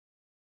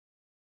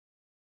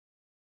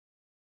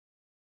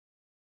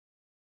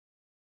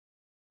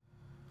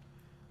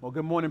Well,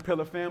 good morning,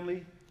 Pillar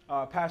family.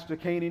 Pastor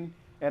Canaan.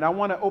 And I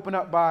want to open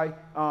up by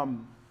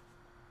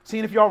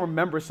seeing if y'all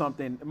remember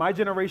something. In my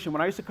generation,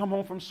 when I used to come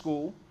home from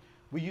school,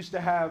 we used to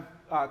have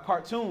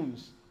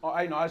cartoons.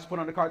 I used to put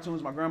on the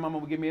cartoons. My grandmama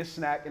would give me a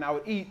snack, and I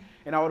would eat,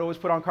 and I would always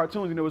put on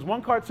cartoons. And there was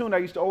one cartoon I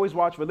used to always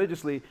watch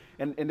religiously,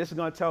 and this is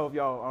going to tell if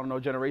y'all, I don't know,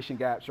 generation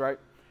gaps, right?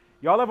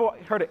 Y'all ever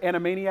heard of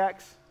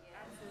Animaniacs?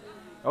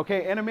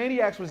 Okay,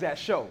 Animaniacs was that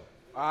show.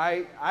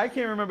 I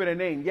can't remember the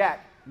name. Yakko,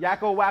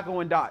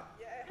 Wacko, and Dot.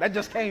 That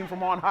just came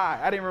from on high.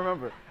 I didn't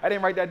remember. I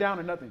didn't write that down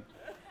or nothing.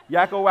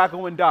 Yakko,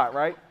 Wacko, and Dot,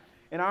 right?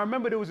 And I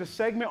remember there was a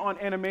segment on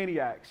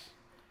Animaniacs.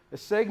 The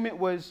segment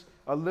was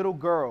a little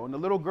girl, and the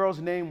little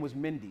girl's name was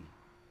Mindy.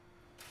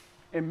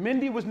 And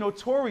Mindy was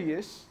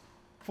notorious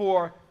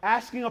for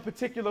asking a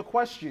particular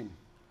question.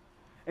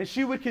 And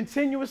she would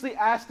continuously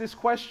ask this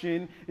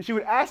question, and she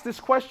would ask this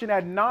question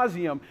ad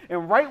nauseum.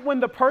 And right when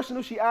the person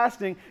who she's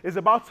asking is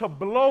about to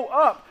blow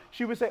up,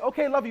 she would say,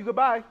 "Okay, love you,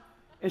 goodbye."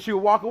 And she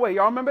would walk away.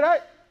 Y'all remember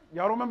that?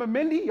 Y'all don't remember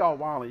Mindy? Y'all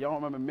wildin'. Y'all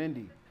don't remember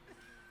Mindy.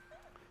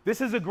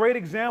 This is a great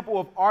example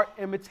of art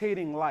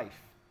imitating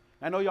life.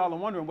 I know y'all are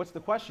wondering, what's the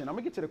question? I'm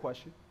going to get to the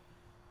question.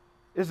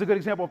 This is a good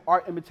example of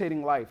art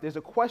imitating life. There's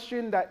a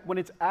question that when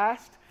it's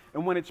asked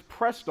and when it's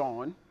pressed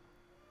on,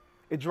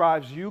 it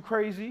drives you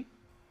crazy.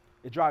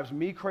 It drives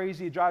me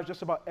crazy. It drives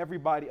just about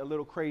everybody a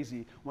little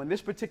crazy. When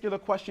this particular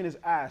question is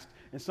asked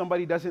and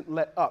somebody doesn't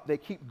let up, they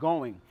keep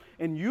going.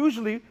 And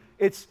usually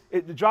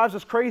it drives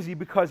us crazy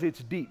because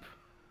it's deep.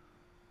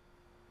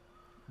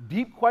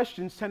 Deep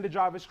questions tend to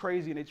drive us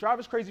crazy, and they drive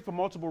us crazy for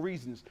multiple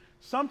reasons.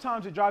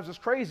 Sometimes it drives us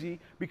crazy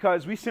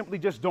because we simply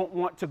just don't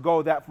want to go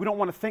we don't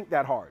want to think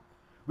that hard.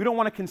 We don't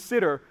want to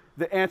consider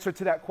the answer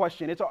to that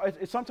question.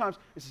 Sometimes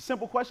it's a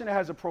simple question that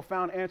has a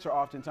profound answer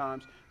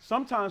oftentimes.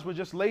 Sometimes we're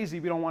just lazy,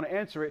 we don't want to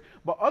answer it.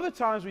 But other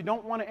times we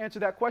don't want to answer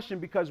that question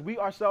because we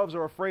ourselves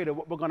are afraid of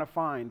what we're going to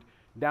find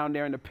down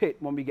there in the pit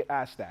when we get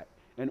asked that.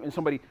 And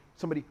somebody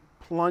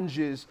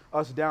plunges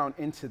us down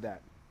into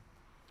that.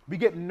 We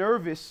get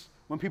nervous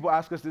when people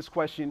ask us this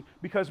question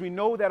because we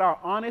know that our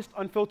honest,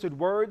 unfiltered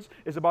words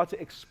is about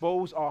to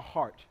expose our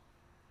heart.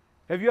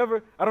 Have you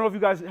ever, I don't know if you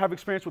guys have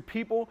experience with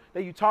people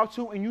that you talk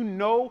to and you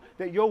know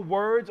that your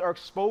words are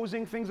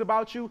exposing things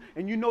about you,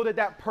 and you know that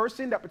that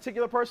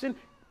particular person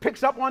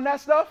picks up on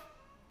that stuff,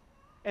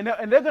 and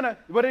they're gonna,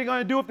 what are they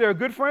gonna do if they're a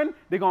good friend?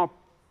 They're gonna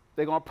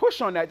push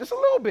on that just a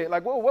little bit,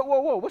 like, whoa,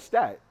 what's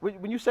that?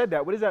 When you said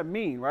that, what does that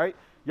mean, right?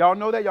 Y'all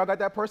know that? Y'all got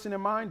that person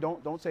in mind?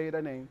 Don't say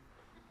their name.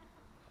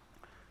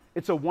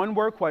 It's a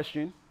one-word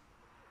question,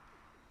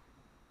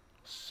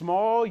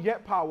 small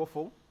yet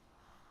powerful.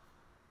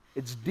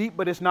 It's deep,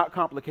 but it's not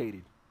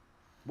complicated.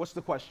 What's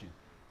the question?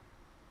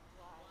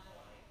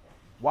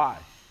 Why?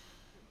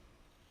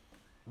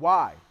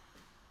 Why?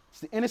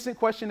 It's the innocent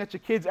question that your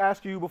kids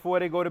ask you before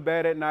they go to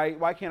bed at night.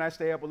 Why can't I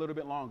stay up a little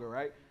bit longer,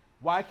 right?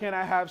 Why can't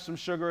I have some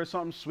sugar or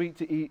something sweet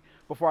to eat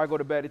before I go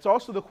to bed? It's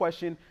also the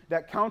question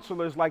that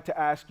counselors like to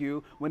ask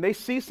you when they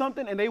see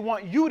something and they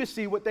want you to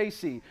see what they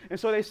see. And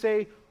so they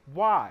say,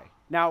 why?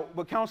 Now,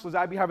 with counselors,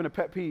 I'd be having a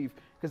pet peeve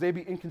because they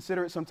be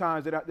inconsiderate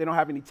sometimes. They don't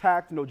have any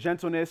tact, no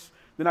gentleness.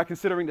 They're not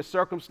considering the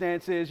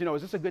circumstances.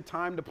 Is this a good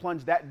time to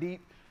plunge that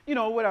deep?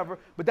 Whatever.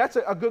 But that's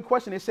a good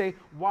question. They say,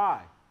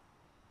 why?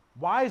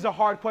 Why is a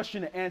hard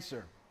question to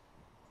answer?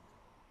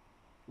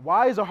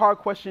 Why is a hard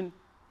question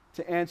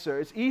to answer?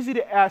 It's easy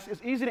to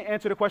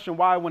answer the question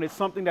why when it's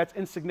something that's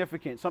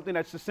insignificant, something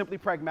that's just simply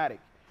pragmatic.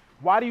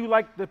 Why do you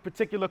like the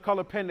particular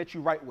color pen that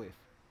you write with?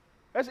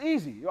 That's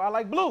easy. I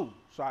like blue,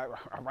 so I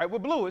write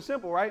with blue. It's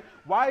simple, right?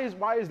 Why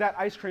is that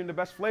ice cream the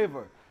best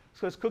flavor?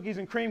 It's because cookies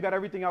and cream got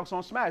everything else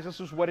on smash. That's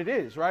just what it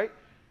is, right?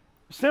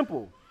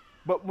 Simple.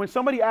 But when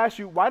somebody asks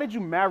you, why did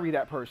you marry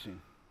that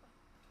person?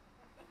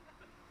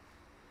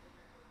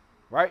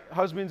 Right?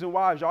 Husbands and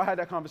wives, y'all had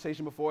that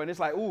conversation before, and it's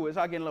like, ooh, it's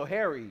not getting a little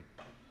hairy.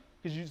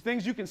 Because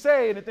things you can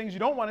say and the things you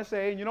don't want to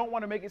say, and you don't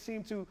want to make it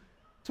seem too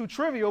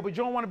trivial, but you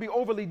don't want to be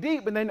overly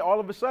deep, and then all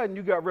of a sudden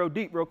you got real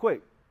deep real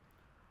quick.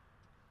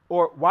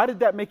 Or why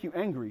did that make you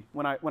angry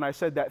when I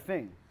said that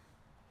thing?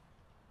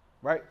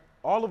 Right?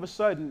 All of a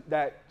sudden,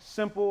 that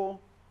simple,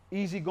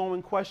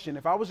 easygoing question,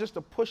 if I was just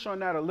to push on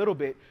that a little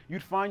bit,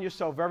 you'd find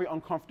yourself very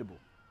uncomfortable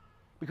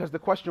because the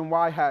question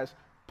why has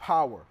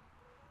power.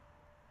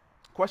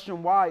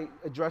 Question why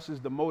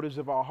addresses the motives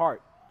of our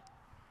heart.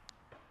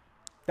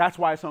 That's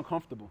why it's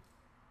uncomfortable.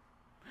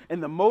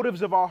 And the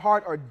motives of our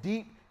heart are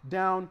deep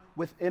down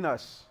within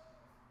us.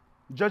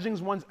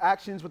 Judging one's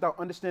actions without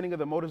understanding of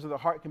the motives of the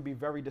heart can be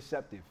very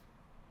deceptive.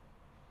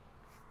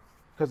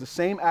 Because the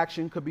same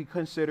action could be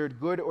considered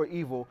good or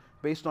evil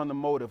based on the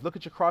motive. Look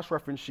at your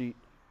cross-reference sheet.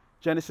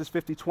 Genesis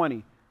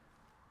 50:20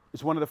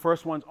 is one of the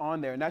first ones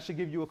on there. And that should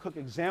give you a quick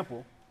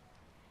example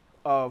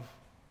of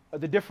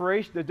the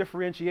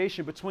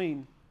differentiation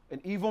between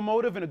an evil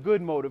motive and a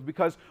good motive.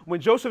 Because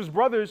when Joseph's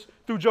brothers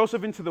threw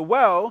Joseph into the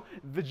well,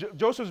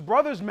 Joseph's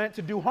brothers meant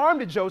to do harm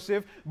to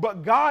Joseph,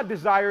 but God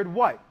desired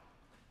what?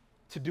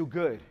 To do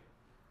good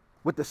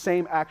with the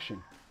same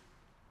action.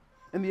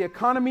 In the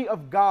economy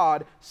of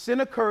God,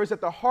 sin occurs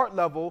at the heart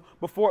level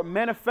before it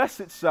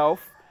manifests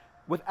itself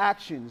with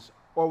actions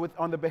or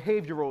on the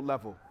behavioral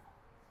level.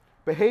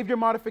 Behavior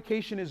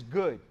modification is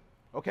good.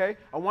 Okay?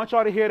 I want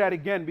y'all to hear that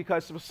again,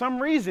 because for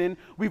some reason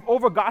we've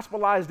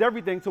over-gospelized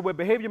everything to where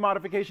behavior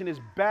modification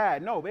is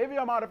bad. No,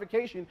 behavior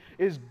modification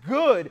is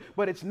good,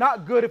 but it's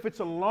not good if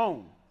it's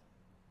alone.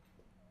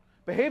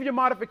 Behavior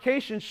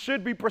modification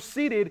should be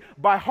preceded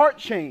by heart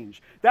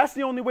change. That's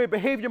the only way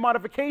behavior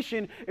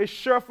modification is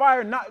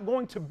surefire, not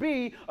going to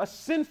be a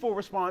sinful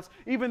response,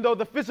 even though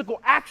the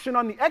physical action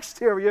on the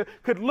exterior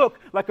could look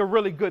like a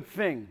really good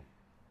thing.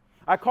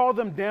 I call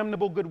them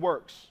damnable good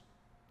works.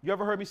 You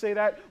ever heard me say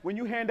that? When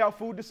you hand out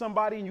food to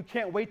somebody and you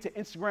can't wait to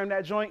Instagram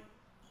that joint?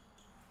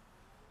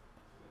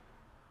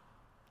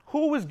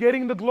 Who is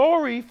getting the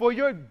glory for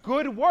your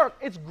good work?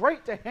 It's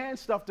great to hand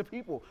stuff to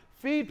people,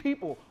 feed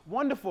people,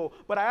 wonderful.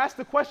 But I ask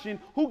the question,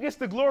 who gets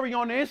the glory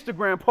on the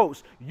Instagram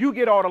post? You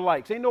get all the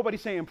likes. Ain't nobody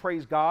saying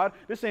praise God.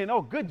 They're saying,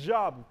 oh, good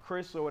job,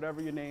 Chris, or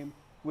whatever your name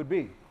would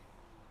be.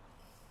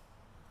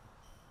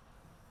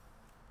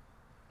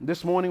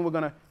 This morning, we're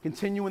going to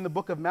continue in the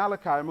book of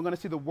Malachi, and we're going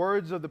to see the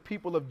words of the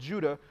people of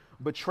Judah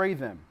betray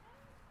them.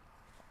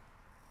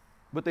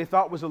 What they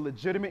thought was a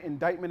legitimate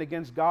indictment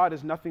against God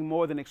is nothing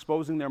more than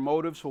exposing their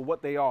motives for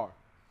what they are,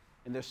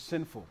 and they're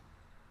sinful.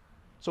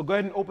 So go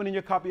ahead and open in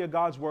your copy of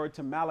God's word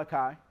to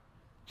Malachi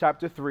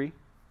chapter 3.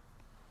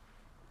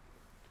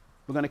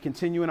 We're going to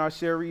continue in our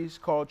series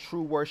called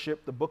True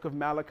Worship, the book of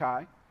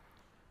Malachi.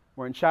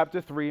 We're in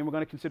chapter 3, and we're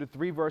going to consider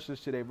 3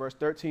 verses today, verse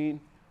 14,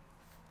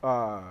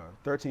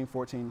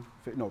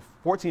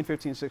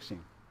 15,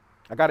 16.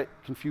 I got it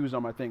confused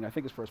on my thing. I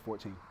think it's verse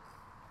 14.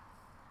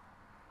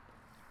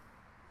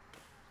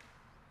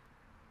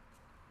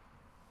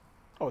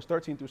 Oh, it's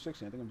 13 through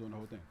 16. I think I'm doing the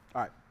whole thing.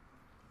 All right.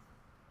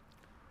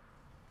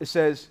 It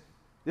says,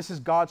 this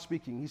is God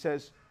speaking. He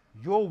says,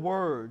 your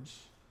words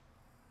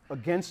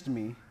against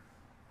me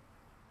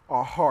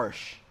are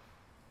harsh,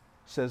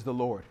 says the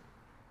Lord.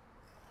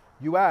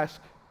 You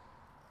ask,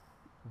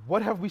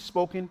 what have we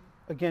spoken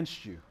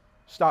against you?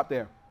 Stop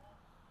there.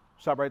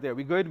 Stop right there.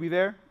 We good? We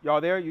there? Y'all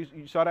there?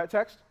 You saw that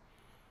text?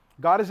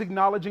 God is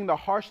acknowledging the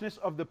harshness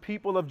of the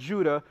people of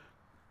Judah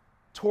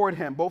toward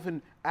him, both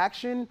in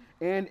action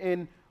and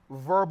in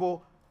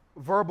verbal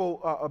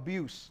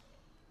abuse.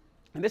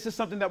 And this is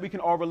something that we can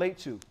all relate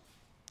to.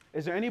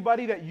 Is there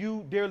anybody that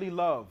you dearly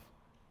love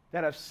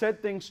that have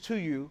said things to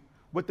you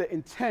with the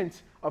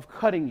intent of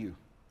cutting you?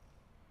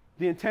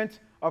 The intent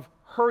of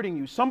hurting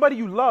you? Somebody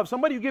you love,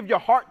 somebody you give your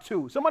heart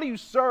to, somebody you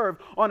serve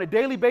on a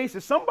daily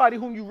basis, somebody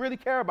whom you really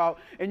care about,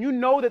 and you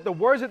know that the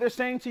words that they're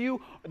saying to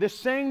you, they're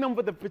saying them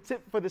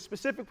for the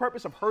specific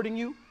purpose of hurting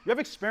you? You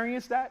ever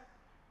experienced that?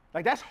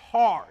 Like, that's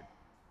hard.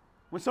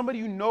 When somebody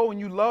you know and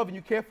you love and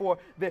you care for,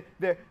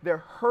 they're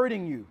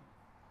hurting you.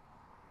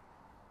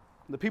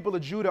 The people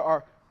of Judah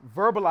are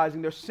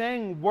verbalizing, they're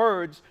saying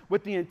words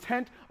with the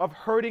intent of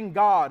hurting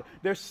God.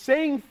 They're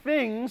saying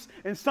things,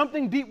 and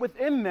something deep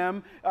within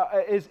them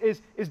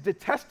is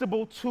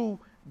detestable to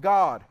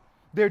God.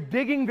 They're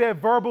digging their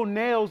verbal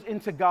nails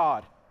into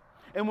God.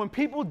 And when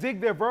people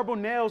dig their verbal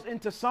nails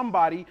into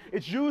somebody,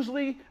 it's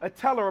usually a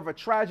teller of a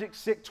tragic,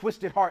 sick,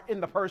 twisted heart in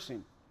the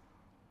person.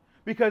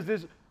 Because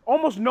there's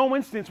almost no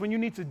instance when you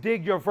need to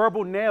dig your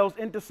verbal nails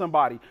into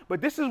somebody. But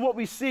this is what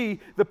we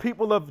see the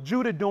people of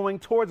Judah doing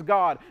towards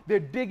God. They're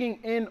digging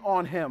in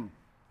on him.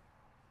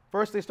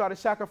 First, they started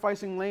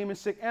sacrificing lame and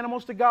sick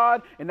animals to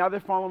God, and now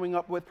they're following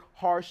up with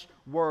harsh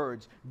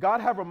words.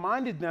 God had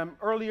reminded them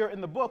earlier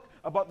in the book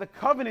about the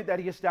covenant that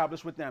he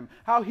established with them,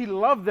 how he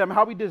loved them,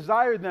 how he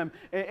desired them,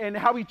 and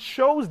how he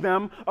chose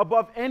them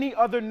above any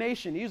other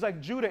nation. He's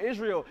like, Judah,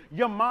 Israel,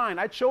 you're mine.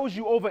 I chose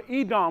you over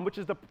Edom, which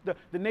is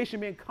the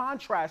nation being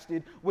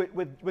contrasted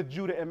with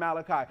Judah and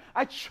Malachi.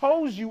 I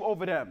chose you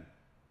over them.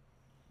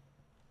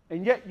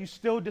 And yet you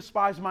still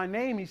despise my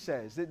name, he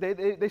says.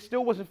 They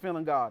still wasn't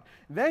feeling God.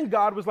 Then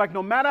God was like,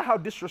 no matter how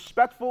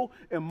disrespectful,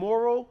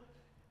 immoral,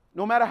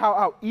 no matter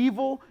how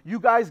evil you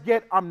guys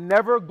get, I'm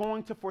never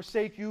going to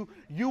forsake you.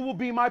 You will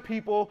be my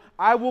people.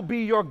 I will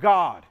be your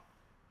God.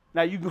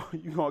 Now you're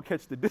going to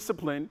catch the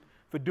discipline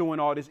for doing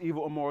all this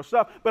evil, immoral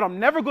stuff, but I'm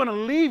never going to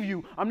leave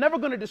you. I'm never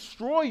going to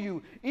destroy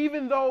you.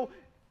 Even though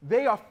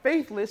they are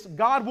faithless,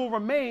 God will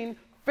remain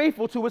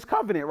faithful to his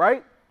covenant,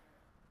 right?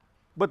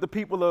 But the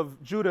people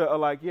of Judah are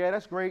like, yeah,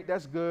 that's great,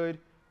 that's good.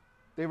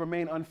 They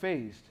remain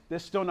unfazed. They're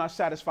still not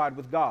satisfied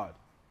with God.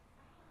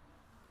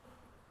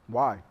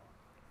 Why?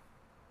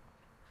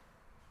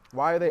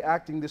 Why are they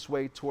acting this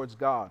way towards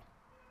God?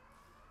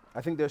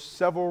 I think there's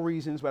several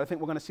reasons, but I think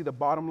we're going to see the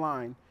bottom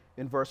line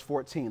in verse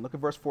 14. Look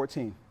at verse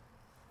 14.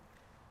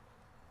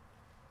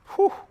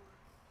 Whew.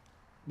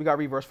 We got to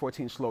read verse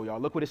 14 slow, y'all.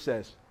 Look what it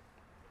says.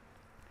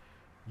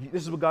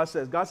 This is what God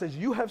says. God says,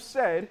 you have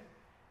said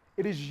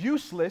it is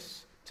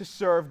useless to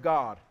serve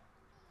God.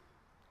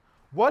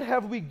 What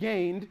have we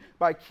gained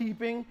by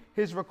keeping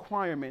his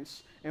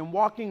requirements and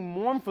walking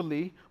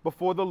mournfully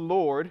before the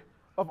Lord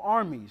of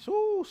armies?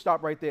 Ooh,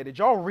 stop right there. Did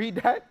y'all read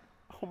that?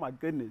 Oh my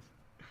goodness.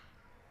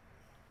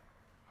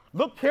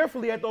 Look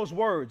carefully at those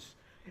words.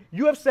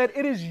 You have said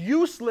it is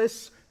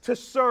useless to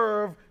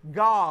serve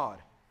God.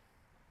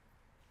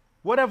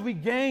 What have we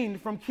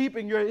gained from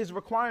keeping his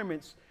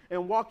requirements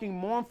and walking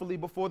mournfully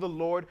before the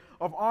Lord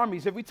of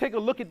armies? If we take a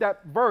look at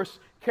that verse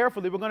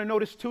carefully, we're going to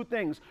notice two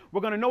things.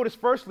 We're going to notice,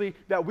 firstly,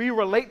 that we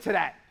relate to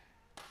that.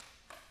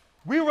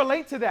 We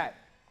relate to that.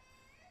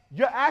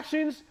 Your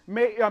actions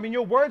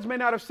your words may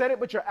not have said it,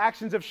 but your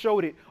actions have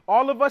showed it.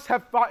 All of us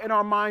have thought in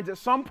our minds at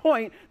some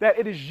point that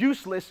it is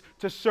useless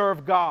to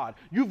serve God.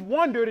 You've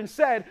wondered and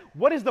said,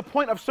 what is the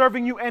point of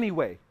serving you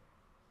anyway?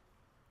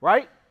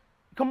 Right?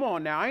 Come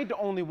on now, I ain't the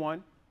only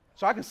one.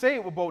 So I can say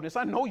it with boldness.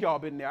 I know y'all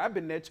been there. I've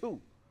been there too.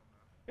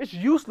 It's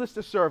useless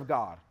to serve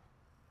God.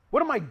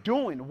 What am I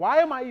doing? Why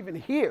am I even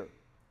here?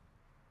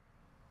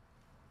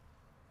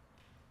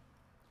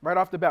 Right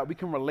off the bat, we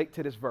can relate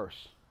to this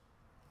verse.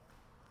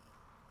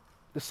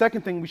 The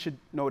second thing we should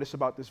notice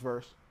about this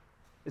verse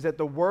is that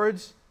the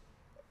words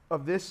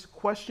of this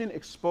question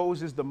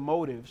exposes the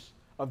motives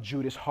of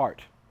Judah's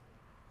heart.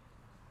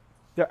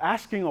 They're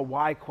asking a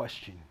why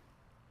question,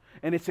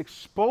 and it's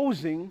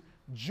exposing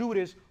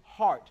Judah's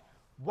heart,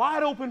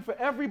 wide open for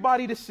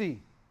everybody to see.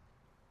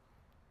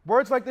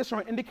 Words like this are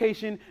an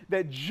indication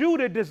that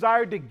Judah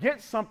desired to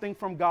get something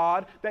from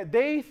God that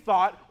they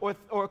thought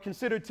or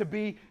considered to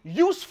be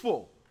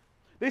useful.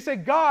 They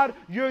said, God,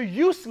 you're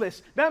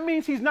useless. That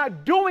means he's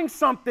not doing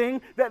something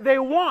that they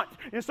want.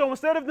 And so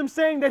instead of them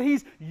saying that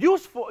he's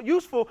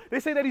useful, they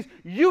say that he's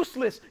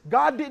useless.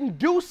 God didn't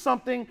do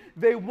something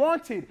they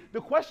wanted.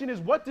 The question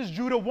is, what does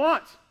Judah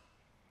want?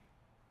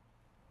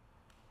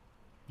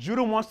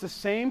 Judah wants the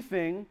same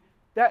thing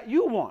that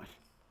you want,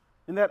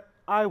 and that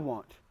I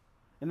want,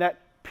 and that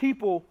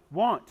people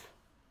want.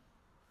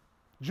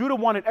 Judah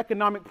wanted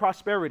economic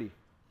prosperity.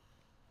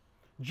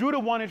 Judah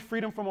wanted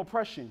freedom from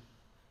oppression.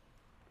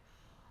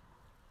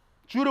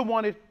 Judah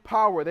wanted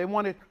power. They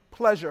wanted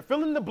pleasure.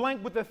 Fill in the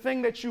blank with the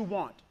thing that you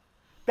want.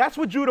 That's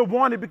what Judah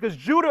wanted, because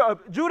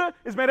Judah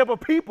is made up of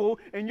people,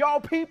 and y'all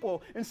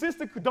people. And since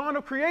the dawn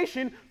of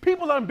creation,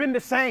 people have been the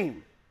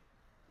same.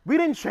 We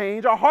didn't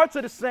change. Our hearts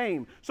are the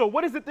same. So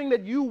what is the thing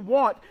that you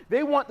want?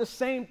 They want the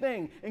same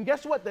thing. And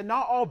guess what? They're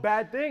not all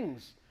bad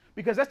things,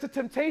 because that's the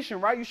temptation,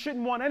 right? You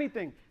shouldn't want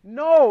anything.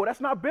 No, that's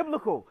not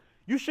biblical.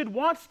 You should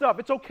want stuff.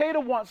 It's okay to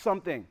want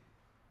something.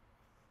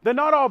 They're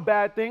not all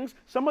bad things.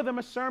 Some of them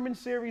are sermon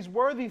series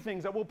worthy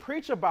things that we'll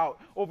preach about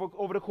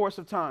over the course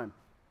of time.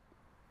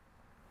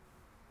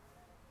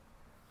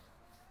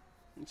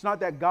 It's not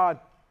that God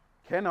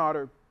cannot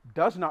or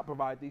does not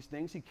provide these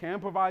things. He can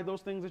provide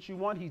those things that you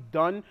want. He's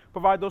done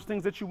provide those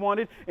things that you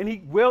wanted, and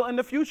he will in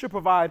the future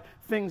provide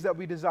things that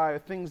we desire,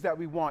 things that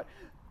we want.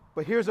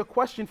 But here's a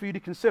question for you to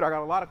consider. I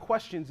got a lot of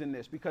questions in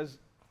this because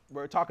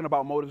we're talking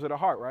about motives of the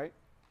heart, right?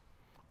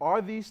 Are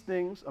these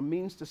things a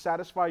means to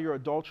satisfy your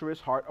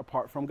adulterous heart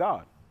apart from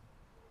God?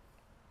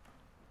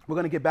 We're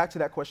going to get back to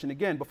that question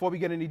again. Before we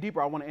get any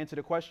deeper, I want to answer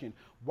the question.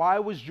 Why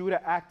was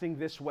Judah acting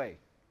this way?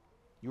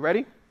 You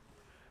ready?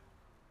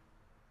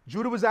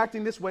 Judah was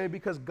acting this way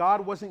because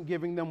God wasn't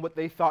giving them what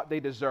they thought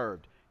they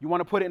deserved. You want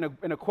to put it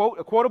in a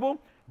quotable?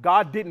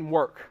 God didn't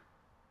work.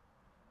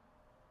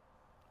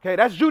 Okay,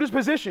 that's Judah's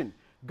position.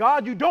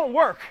 God, you don't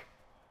work.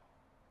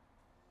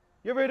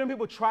 You ever heard them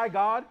people try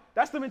God?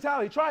 That's the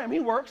mentality. Try him, he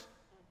works.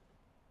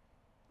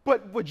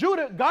 But with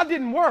Judah, God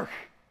didn't work.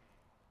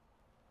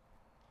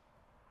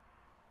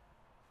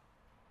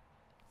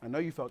 I know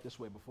you felt this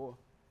way before.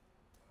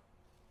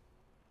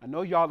 I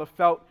know y'all have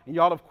felt, and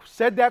y'all have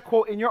said that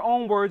quote in your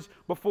own words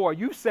before.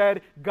 You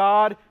said,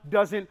 God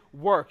doesn't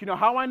work. You know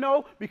how I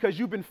know? Because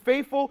you've been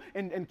faithful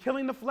in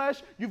killing the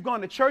flesh. You've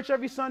gone to church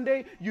every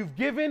Sunday. You've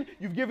given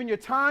your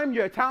time,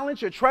 your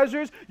talents, your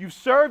treasures. You've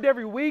served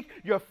every week.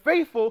 You're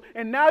faithful.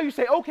 And now you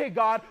say, okay,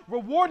 God,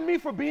 reward me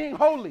for being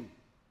holy.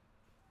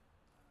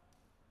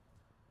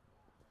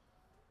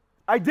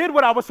 I did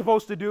what I was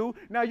supposed to do.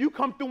 Now you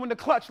come through in the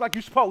clutch like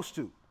you're supposed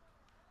to.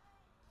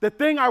 The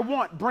thing I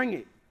want, bring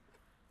it.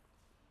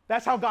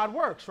 That's how God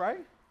works, right?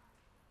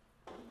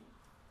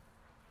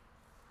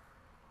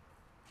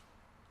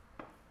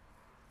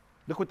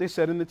 Look what they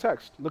said in the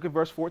text. Look at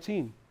verse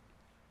 14.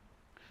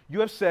 You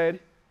have said,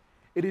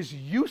 it is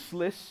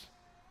useless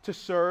to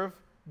serve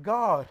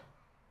God.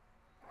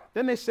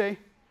 Then they say,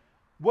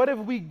 what have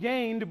we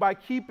gained by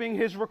keeping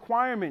his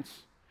requirements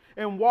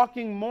and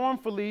walking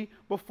mournfully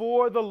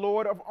before the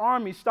Lord of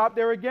armies? Stop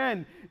there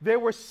again. They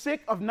were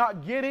sick of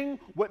not getting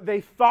what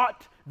they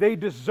thought they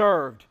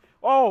deserved.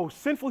 Oh,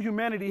 sinful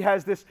humanity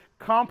has this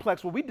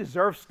complex where we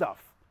deserve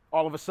stuff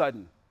all of a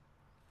sudden.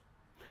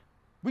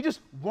 We just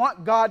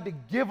want God to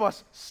give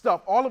us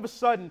stuff all of a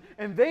sudden,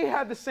 and they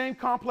had the same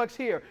complex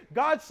here.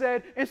 God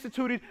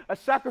instituted a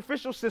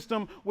sacrificial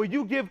system where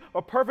you give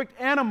a perfect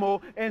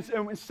animal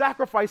and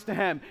sacrifice to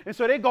him. And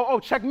so they go, oh,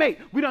 checkmate,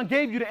 we done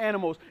gave you the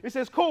animals. It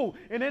says, cool.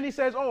 And then he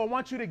says, oh, I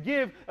want you to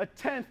give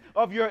 1/10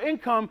 of your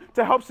income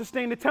to help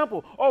sustain the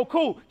temple. Oh,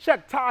 cool,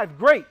 check, tithe,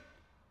 great.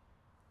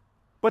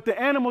 But the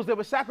animals that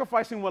were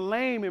sacrificing were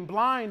lame and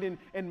blind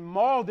and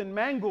mauled and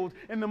mangled.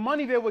 And the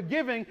money they were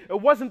giving, it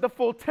wasn't the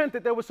full 1/10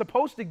 that they were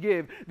supposed to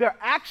give. Their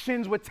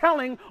actions were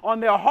telling on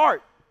their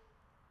heart.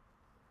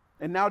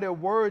 And now their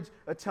words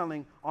are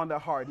telling on their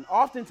heart. And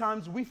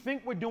oftentimes we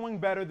think we're doing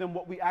better than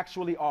what we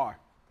actually are.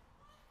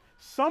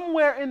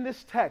 Somewhere in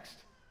this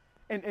text,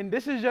 and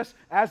this is just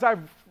as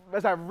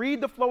I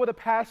read the flow of the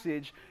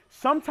passage,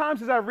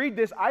 sometimes as I read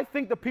this, I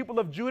think the people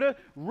of Judah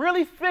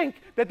really think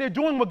that they're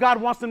doing what God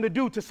wants them to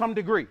do to some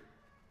degree.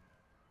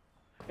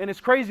 And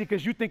it's crazy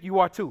because you think you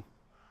are too.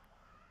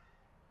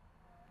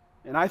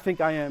 And I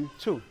think I am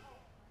too.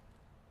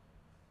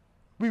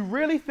 We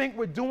really think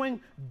we're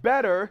doing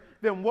better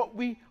than what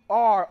we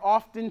are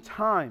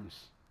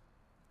oftentimes.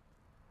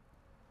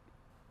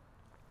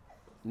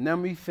 And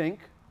then we think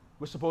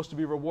we're supposed to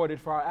be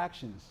rewarded for our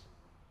actions.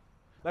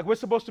 Like we're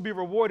supposed to be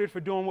rewarded for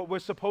doing what we're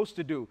supposed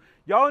to do.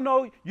 Y'all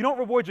know you don't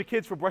reward your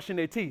kids for brushing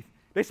their teeth.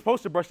 They're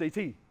supposed to brush their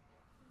teeth.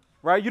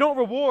 Right? You don't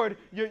reward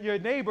your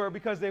neighbor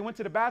because they went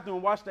to the bathroom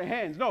and washed their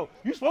hands. No,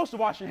 you're supposed to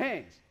wash your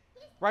hands.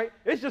 Right?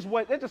 It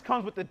just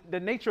comes with the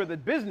nature of the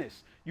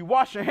business. You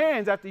wash your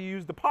hands after you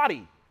use the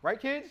potty. Right,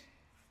 kids?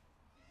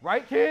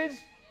 Right, kids?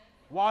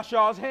 Wash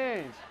y'all's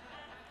hands.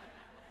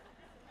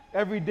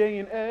 Every day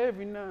and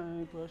every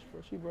night.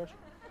 Brush.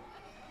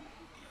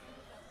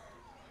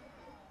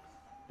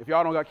 If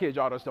y'all don't got kids,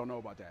 y'all just don't know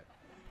about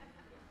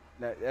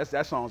that.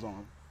 That song's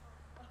on.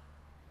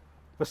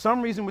 For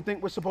some reason, we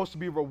think we're supposed to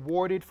be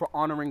rewarded for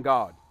honoring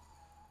God.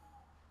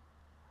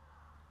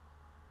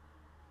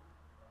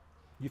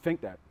 You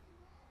think that.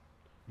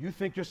 You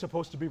think you're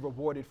supposed to be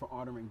rewarded for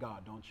honoring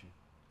God, don't you?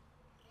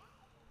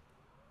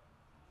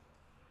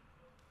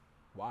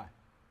 Why?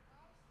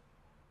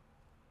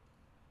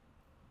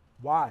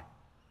 Why?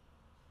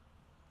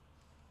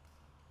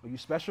 Are you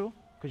special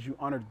because you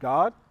honored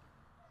God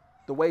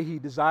the way he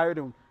desired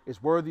and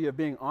is worthy of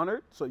being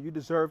honored? So you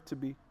deserve to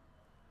be,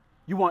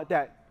 you want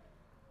that.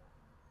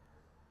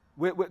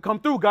 Come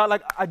through, God,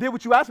 like I did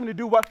what you asked me to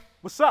do.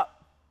 What's up?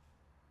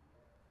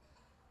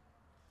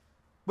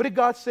 What did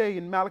God say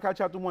in Malachi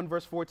chapter 1,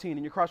 verse 14?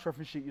 In your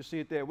cross-reference sheet, you'll see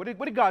it there. What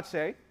did God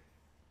say?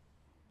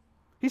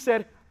 He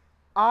said,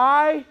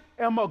 I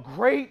am a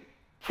great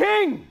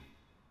king.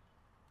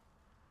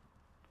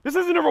 This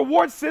isn't a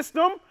reward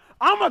system.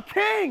 I'm a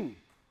king,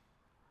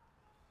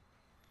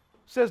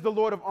 says the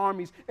Lord of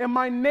armies, and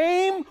my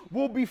name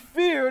will be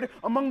feared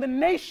among the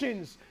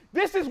nations.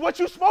 This is what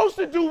you're supposed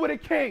to do with a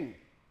king.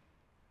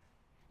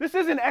 This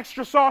isn't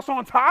extra sauce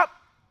on top.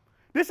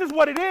 This is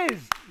what it is.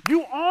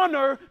 You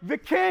honor the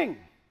king.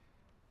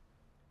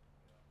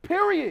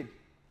 Period.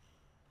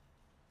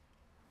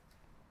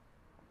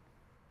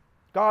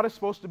 God is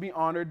supposed to be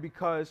honored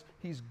because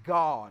he's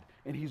God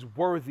and he's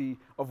worthy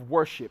of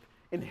worship,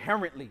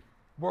 inherently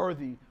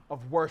worthy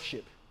of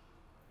worship.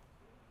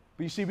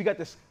 But you see, we got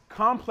this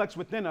complex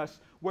within us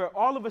where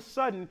all of a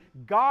sudden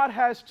God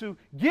has to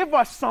give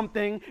us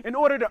something in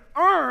order to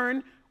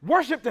earn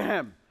worship to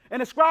him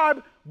and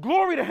ascribe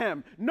glory to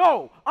him.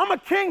 No, I'm a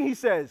king, he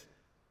says.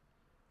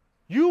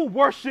 You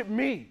worship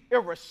me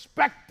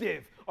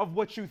irrespective of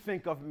what you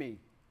think of me.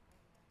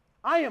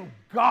 I am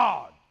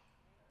God.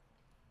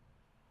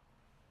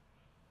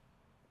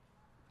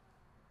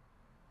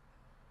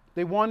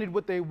 They wanted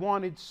what they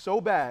wanted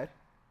so bad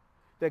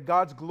that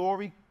God's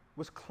glory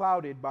was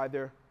clouded by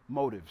their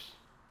motives.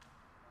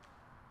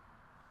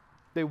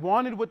 They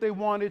wanted what they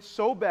wanted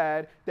so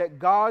bad that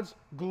God's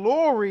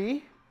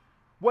glory,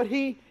 what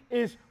he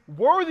is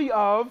worthy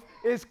of,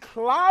 is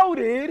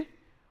clouded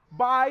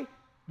by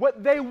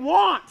what they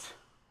want.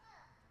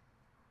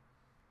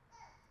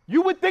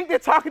 You would think they're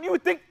talking, you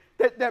would think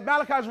that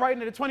Malachi's writing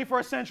to the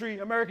 21st century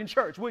American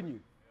church, wouldn't you?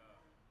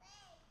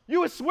 You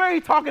would swear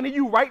he's talking to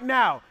you right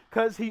now,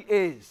 because he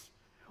is.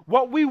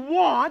 What we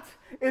want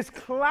is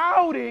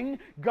clouding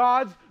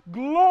God's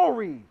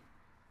glory.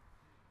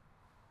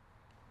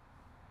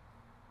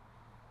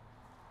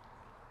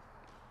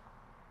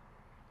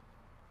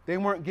 They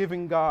weren't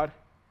giving to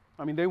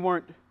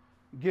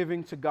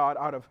God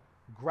out of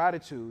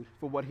gratitude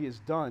for what he has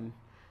done.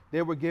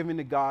 They were giving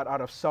to God out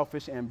of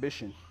selfish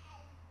ambition.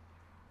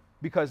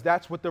 Because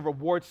that's what the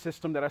reward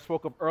system that I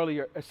spoke of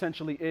earlier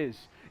essentially is.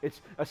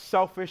 It's a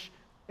selfish,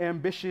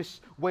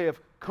 ambitious way of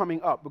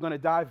coming up. We're going to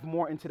dive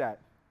more into that.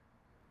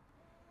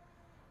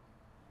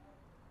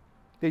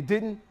 They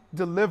didn't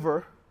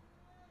deliver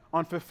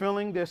on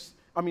fulfilling this.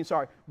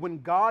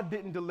 When God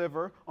didn't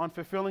deliver on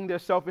fulfilling their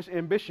selfish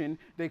ambition,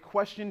 they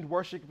questioned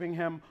worshiping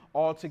him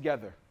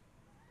altogether.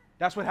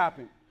 That's what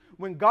happened.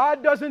 When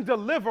God doesn't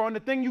deliver on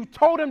the thing you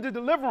told him to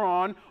deliver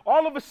on,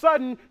 all of a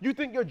sudden you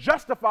think you're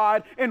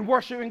justified in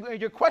worshiping,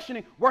 you're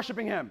questioning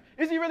worshiping him.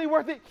 Is he really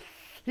worth it?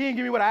 He didn't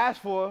give me what I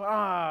asked for.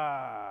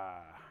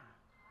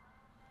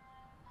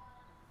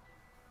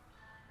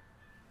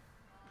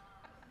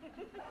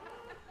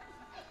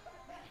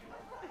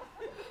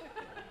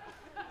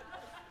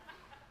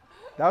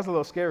 That was a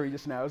little scary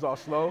just now. It was all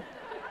slow.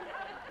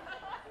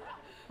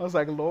 I was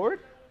like, Lord?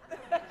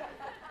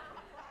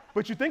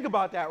 But you think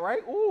about that,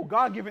 right? Ooh,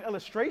 God giving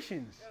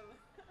illustrations.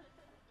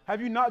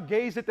 Have you not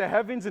gazed at the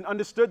heavens and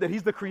understood that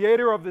he's the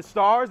creator of the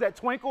stars that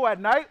twinkle at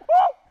night?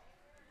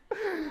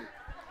 Woo!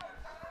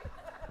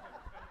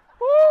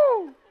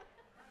 Woo!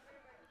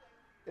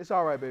 It's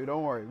all right, baby.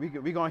 Don't worry.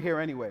 We're going to hear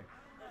anyway.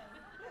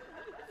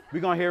 We're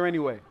going to hear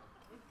anyway.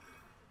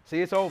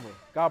 See, it's over.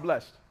 God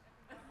bless.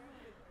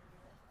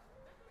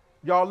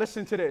 Y'all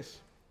listen to this.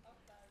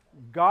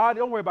 God,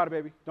 don't worry about it,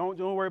 baby. Don't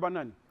worry about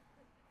nothing.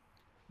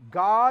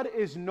 God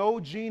is no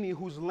genie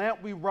whose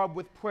lamp we rub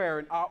with prayer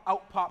and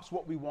out pops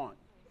what we want.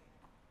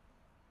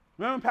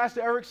 Remember when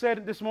Pastor Eric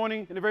said this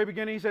morning in the very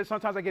beginning, he said,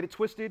 sometimes I get it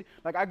twisted.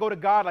 Like I go to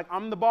God like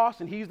I'm the boss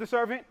and he's the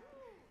servant.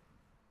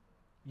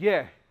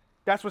 Yeah,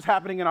 that's what's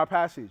happening in our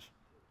passage.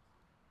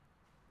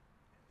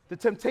 The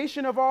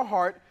temptation of our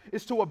heart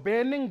is to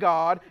abandon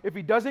God if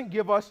he doesn't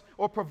give us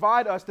or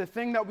provide us the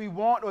thing that we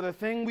want or the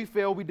thing we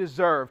feel we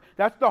deserve.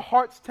 That's the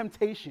heart's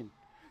temptation,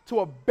 to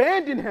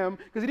abandon him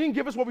because he didn't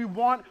give us what we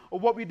want or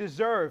what we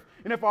deserve.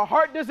 And if our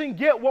heart doesn't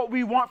get what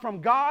we want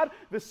from God,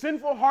 the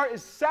sinful heart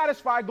is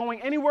satisfied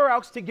going anywhere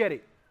else to get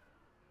it.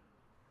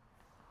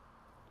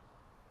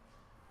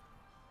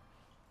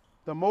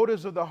 The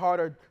motives of the heart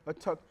are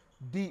tucked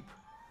deep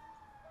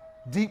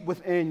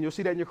within. You'll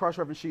see that in your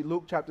cross-reference sheet,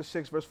 Luke chapter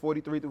 6, verse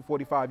 43 through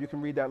 45. You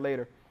can read that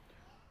later.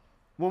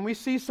 When we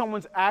see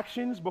someone's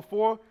actions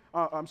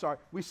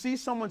we see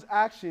someone's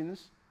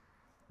actions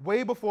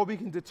way before we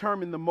can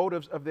determine the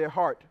motives of their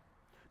heart.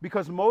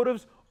 Because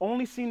motives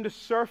only seem to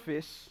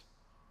surface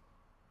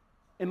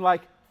in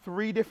like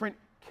 3 different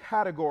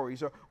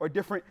categories or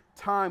different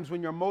times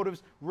when your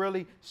motives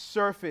really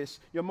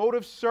surface. Your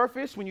motives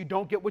surface when you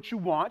don't get what you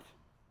want.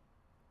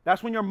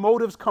 That's when your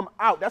motives come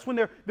out. That's when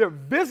they're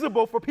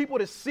visible for people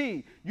to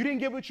see. You didn't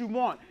get what you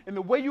want. And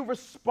the way you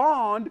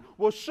respond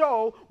will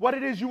show what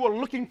it is you were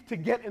looking to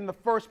get in the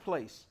first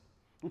place.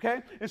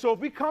 Okay? And so if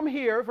we come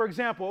here, for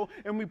example,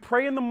 and we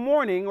pray in the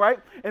morning, right?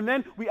 And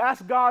then we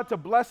ask God to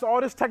bless all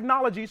this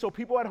technology so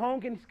people at home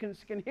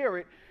can hear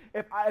it.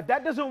 If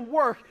that doesn't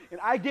work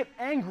and I get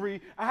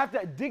angry, I have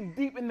to dig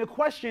deep in the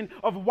question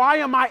of why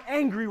am I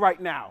angry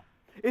right now?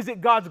 Is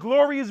it God's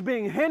glory is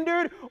being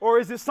hindered or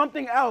is it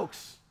something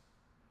else?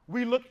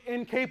 We look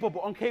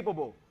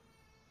incapable.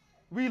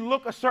 We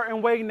look a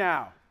certain way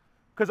now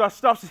because our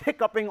stuff's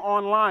hiccuping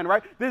online,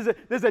 right?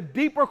 There's a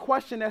deeper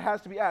question that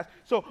has to be asked.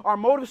 So our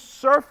motives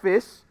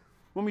surface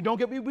when we don't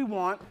get what we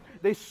want.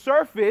 They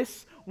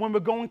surface when we're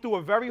going through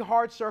a very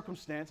hard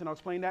circumstance, and I'll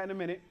explain that in a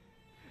minute.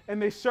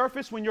 And they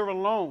surface when you're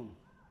alone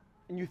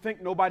and you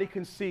think nobody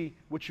can see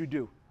what you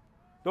do.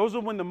 Those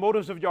are when the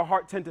motives of your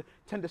heart tend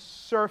to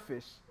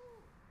surface.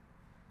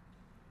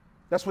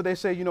 That's what they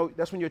say,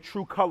 that's when your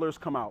true colors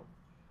come out.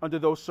 Under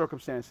those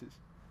circumstances.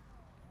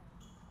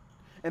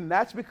 And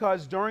that's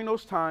because during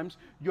those times,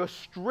 you're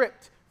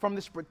stripped from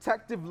this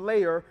protective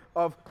layer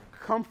of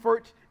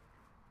comfort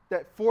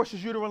that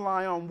forces you to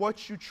rely on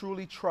what you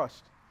truly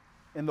trust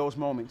in those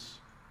moments.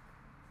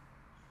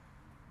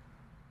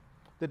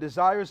 The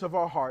desires of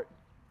our heart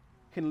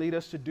can lead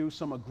us to do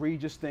some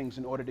egregious things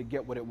in order to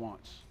get what it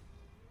wants.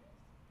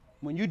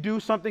 When you do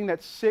something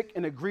that's sick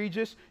and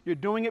egregious, you're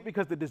doing it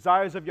because the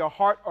desires of your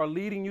heart are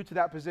leading you to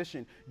that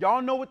position.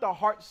 Y'all know what the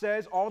heart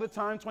says all the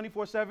time,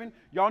 24/7?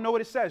 Y'all know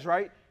what it says,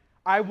 right?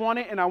 I want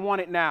it and I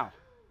want it now.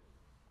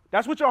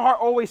 That's what your heart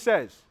always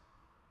says.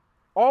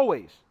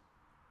 Always.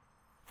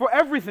 For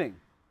everything.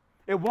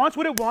 It wants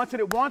what it wants and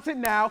it wants it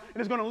now,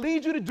 and it's going to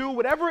lead you to do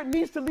whatever it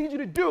needs to lead you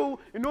to do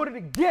in order to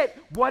get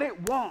what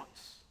it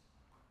wants.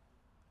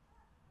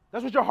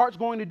 That's what your heart's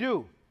going to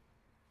do.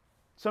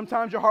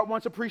 Sometimes your heart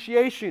wants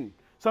appreciation.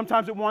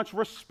 Sometimes it wants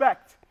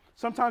respect.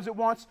 Sometimes it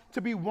wants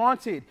to be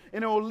wanted.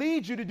 And it will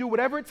lead you to do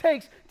whatever it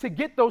takes to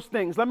get those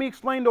things. Let me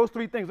explain those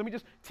 3 things. Let me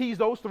just tease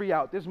those 3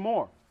 out. There's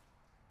more.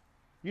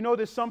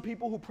 There's some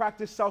people who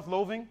practice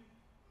self-loathing.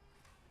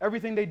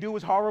 Everything they do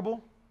is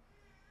horrible.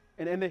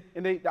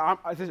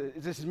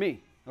 This is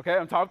me, okay?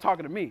 I'm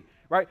talking to me,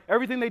 right?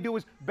 Everything they do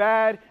is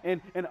bad,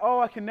 and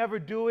I can never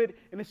do it,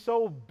 and it's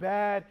so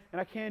bad, and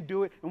I can't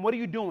do it. And what are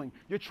you doing?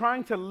 You're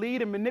trying to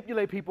lead and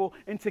manipulate people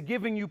into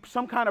giving you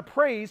some kind of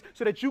praise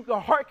so that your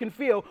heart can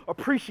feel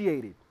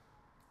appreciated.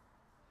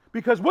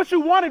 Because what you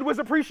wanted was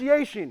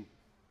appreciation.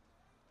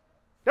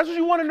 That's what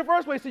you wanted in the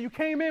first place. So you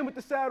came in with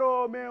the sad,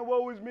 oh man,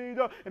 woe is me.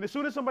 And as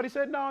soon as somebody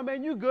said, no,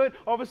 man, you good,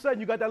 all of a sudden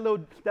you got that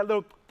little,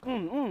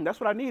 that's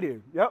what I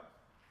needed. Yep.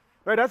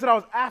 Right, that's what I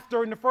was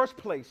after in the first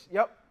place.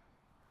 Yep.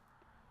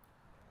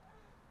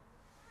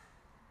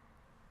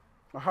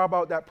 Or how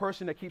about that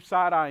person that keeps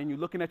side-eyeing you,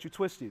 looking at you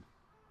twisted?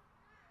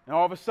 And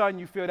all of a sudden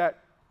you feel that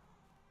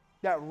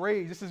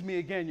rage. This is me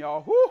again,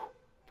 y'all. Whoo,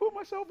 put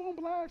myself on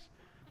blast.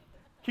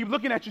 Keep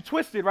looking at you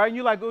twisted, right? And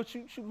you're like, what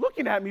you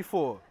looking at me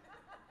for?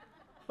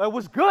 Like,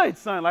 what's good,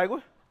 son? Like,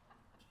 what?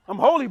 I'm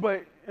holy,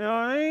 but, you know what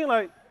I mean?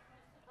 Like,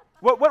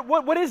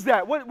 what is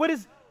that?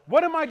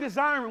 What am I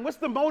desiring? What's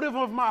the motive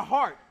of my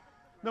heart?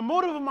 The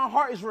motive of my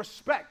heart is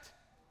respect.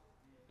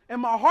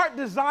 And my heart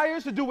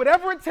desires to do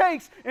whatever it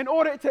takes in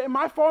order to, in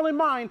my fallen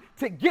mind,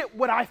 to get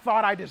what I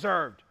thought I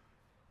deserved.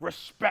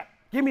 Respect.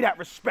 Give me that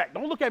respect.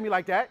 Don't look at me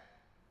like that.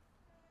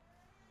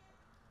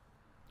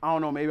 I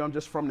don't know, maybe I'm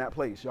just from that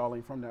place. Y'all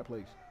ain't from that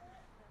place.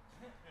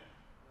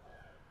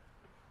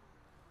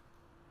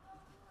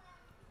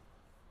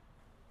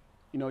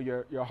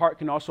 Your heart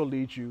can also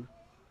lead you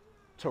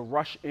to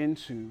rush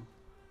into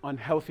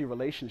unhealthy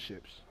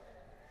relationships.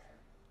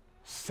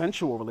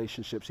 sensual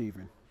relationships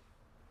even.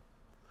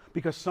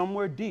 Because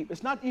somewhere deep,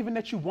 it's not even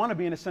that you want to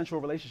be in a sensual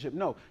relationship.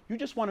 No, you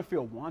just want to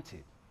feel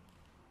wanted.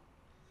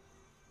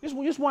 You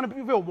just want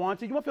to feel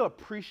wanted. You want to feel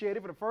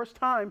appreciated. For the first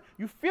time,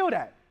 you feel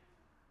that.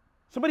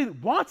 Somebody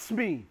wants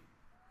me.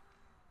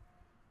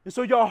 And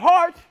so your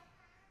heart,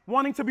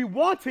 wanting to be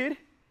wanted,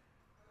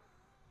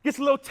 gets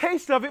a little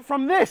taste of it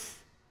from this.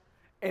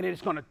 And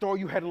it's going to throw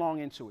you headlong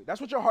into it. That's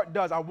what your heart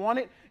does. I want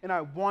it, and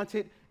I want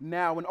it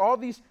now. In all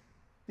these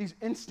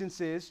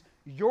instances,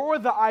 you're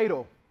the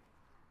idol.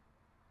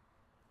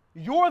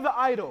 You're the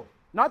idol.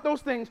 Not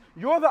those things.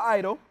 You're the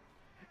idol.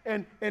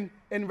 And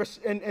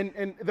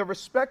the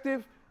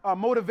respective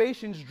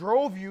motivations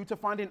drove you to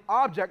find an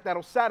object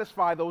that'll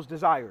satisfy those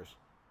desires.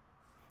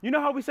 You know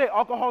how we say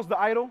alcohol's the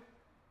idol?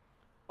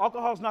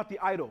 Alcohol's not the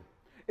idol.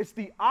 It's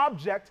the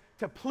object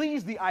to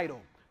please the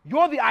idol.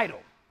 You're the idol.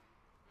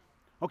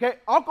 Okay?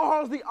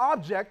 Alcohol's the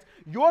object.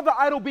 You're the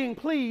idol being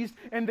pleased,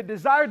 and the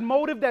desired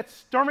motive that's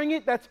stirring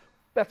it, that's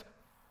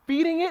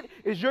feeding it,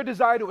 is your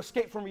desire to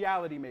escape from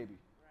reality, maybe.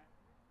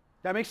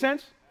 That makes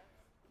sense?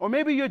 Or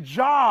maybe your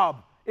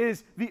job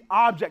is the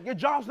object. Your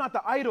job's not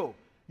the idol.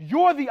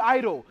 You're the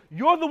idol.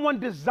 You're the one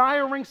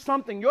desiring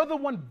something. You're the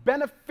one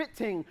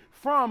benefiting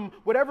from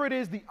whatever it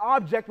is the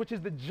object, which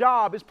is the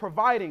job, is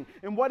providing.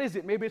 And what is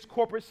it? Maybe it's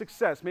corporate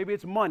success. Maybe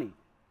it's money.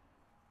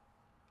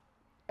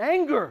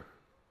 Anger.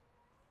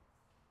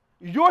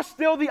 You're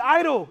still the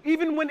idol,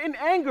 even when in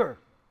anger.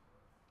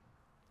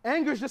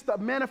 Anger is just a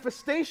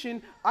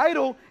manifestation.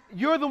 Idol,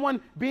 you're the one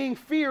being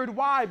feared.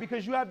 Why?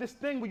 Because you have this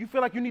thing where you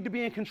feel like you need to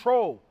be in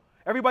control.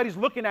 Everybody's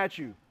looking at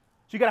you.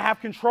 So you got to have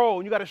control,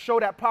 and you got to show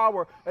that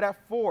power or that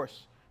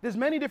force. There's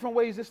many different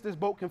ways this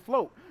boat can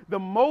float. The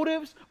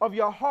motives of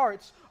your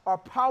hearts are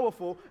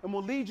powerful and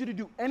will lead you to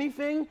do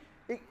anything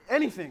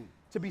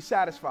to be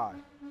satisfied.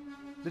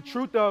 The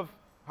truth of,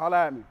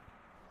 holla at me.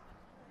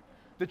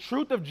 The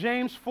truth of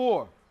James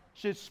 4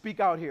 should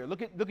speak out here.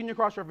 Look in your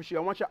cross-reference sheet.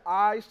 I want your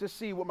eyes to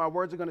see what my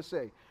words are going to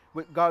say,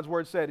 what God's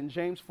word said in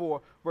James 4,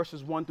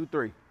 verses 1 through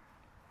 3.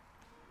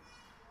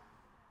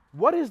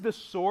 What is the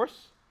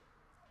source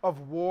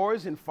of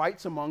wars and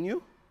fights among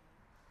you?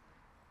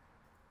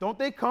 Don't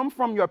they come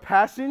from your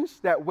passions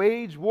that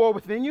wage war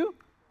within you?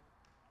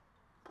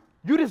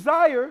 You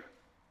desire,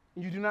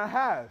 and you do not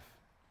have.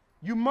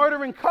 You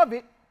murder and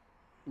covet,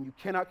 and you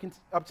cannot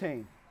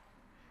obtain.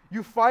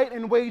 You fight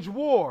and wage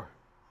war.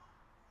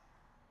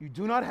 You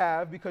do not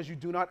have because you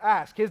do not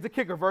ask. Here's the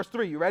kicker, verse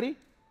 3. You ready?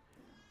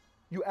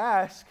 You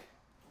ask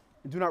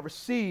and do not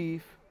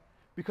receive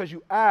because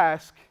you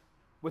ask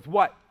with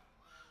what?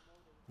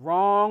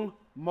 Wrong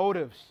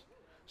motives.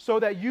 So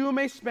that you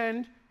may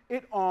spend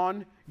it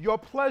on your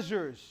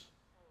pleasures.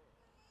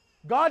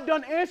 God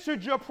done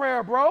answered your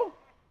prayer, bro.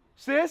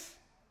 Sis?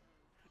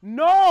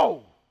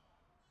 No.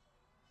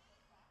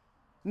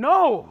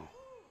 No.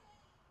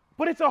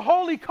 But it's a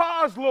holy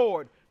cause,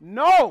 Lord.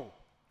 No.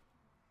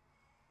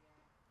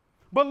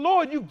 But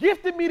Lord, you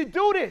gifted me to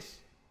do this.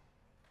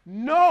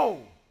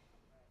 No.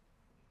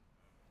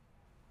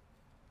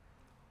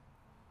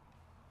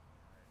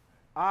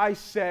 I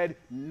said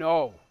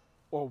no,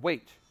 or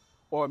wait,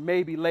 or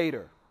maybe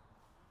later.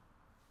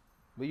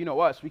 But you know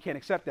us, we can't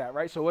accept that,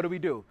 right? So what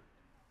do?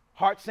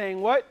 Heart saying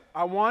what?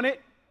 I want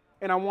it,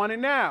 and I want it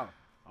now.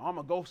 I'm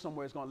going to go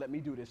somewhere that's going to let me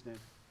do this then.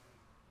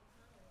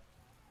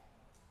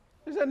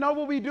 Is that not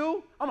what we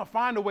do? I'm going to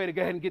find a way to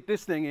go ahead and get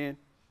this thing in.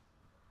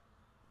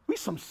 We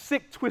some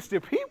sick,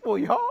 twisted people,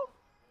 y'all.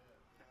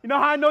 You know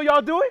how I know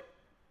y'all do it?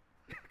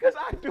 Because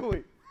I do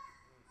it.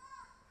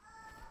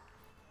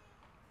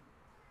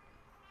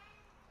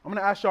 I'm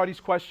going to ask y'all these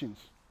questions.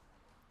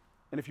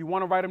 And if you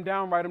want to write them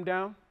down, write them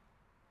down.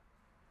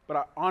 But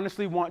I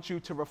honestly want you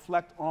to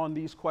reflect on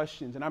these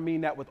questions. And I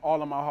mean that with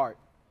all of my heart.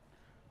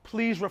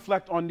 Please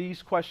reflect on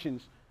these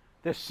questions.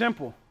 They're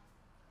simple.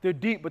 They're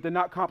deep, but they're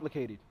not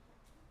complicated.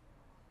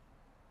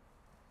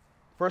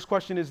 First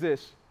question is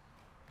this.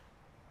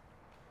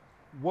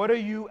 What are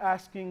you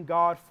asking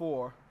God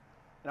for?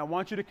 And I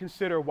want you to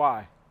consider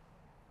why.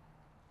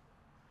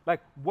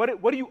 Like, what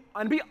do you,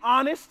 and be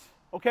honest,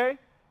 okay?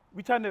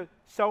 We tend to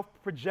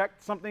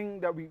self-project something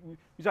that we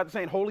start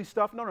saying holy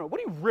stuff. No. What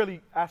are you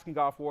really asking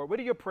God for? What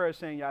are your prayers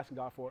saying you're asking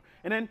God for?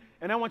 And then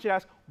I want you to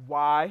ask,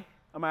 why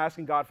am I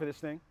asking God for this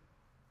thing?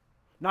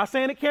 Not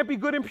saying it can't be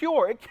good and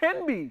pure. It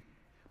can be.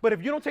 But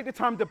if you don't take the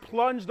time to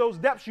plunge those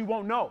depths, you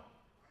won't know.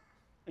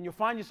 And you'll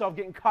find yourself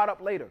getting caught up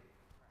later.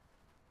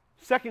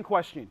 Second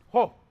question.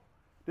 Oh,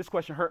 this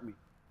question hurt me.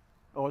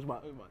 Oh, it's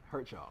about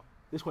hurt y'all.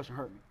 This question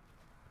hurt me.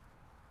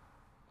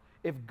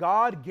 If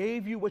God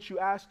gave you what you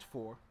asked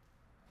for,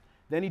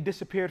 then he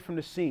disappeared from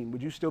the scene,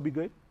 would you still be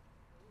good?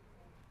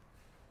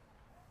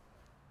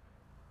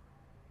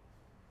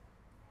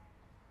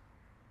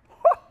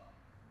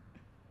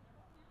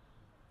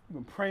 You've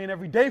been praying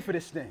every day for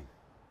this thing.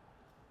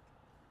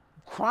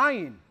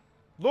 Crying.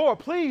 Lord,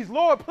 please,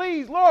 Lord,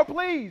 please, Lord,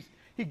 please.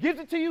 He gives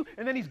it to you,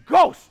 and then he's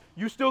ghost.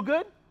 You still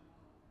good?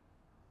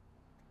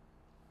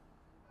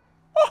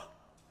 Oh.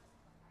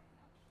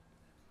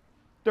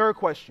 Third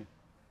question.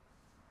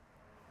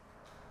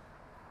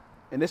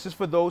 And this is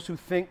for those who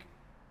think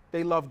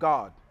they love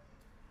God.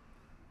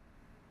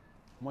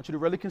 I want you to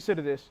really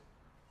consider this.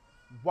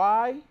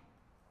 Why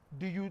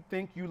do you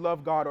think you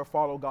love God or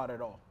follow God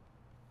at all?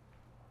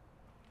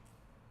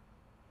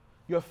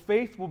 Your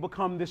faith will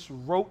become this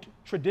rote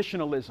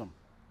traditionalism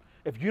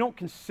if you don't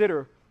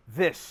consider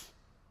this.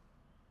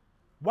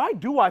 Why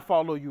do I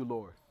follow you,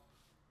 Lord?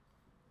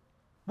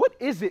 What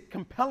is it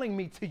compelling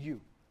me to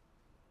you?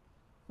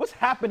 What's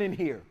happening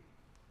here?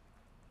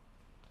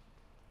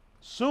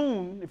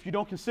 Soon, if you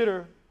don't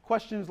consider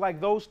questions like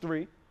those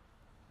three, you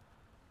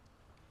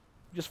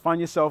just find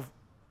yourself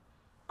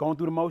going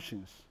through the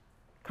motions,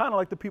 kind of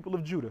like the people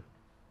of Judah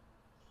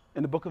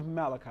in the book of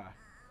Malachi,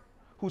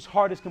 whose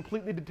heart is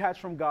completely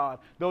detached from God,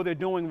 though they're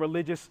doing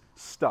religious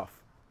stuff.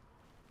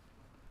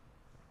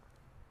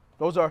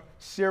 Those are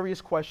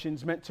serious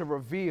questions meant to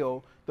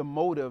reveal the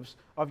motives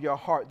of your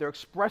heart. They're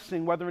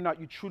expressing whether or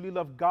not you truly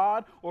love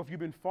God or if you've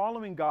been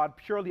following God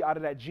purely out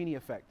of that genie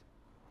effect.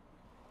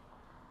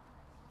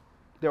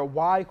 They're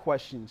why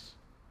questions.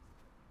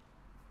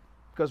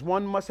 Because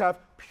one must have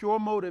pure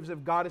motives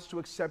if God is to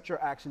accept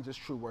your actions as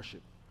true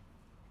worship.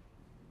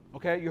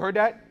 Okay, you heard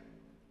that?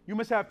 You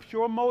must have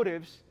pure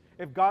motives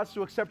if God's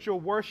to accept your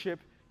worship,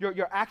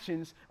 your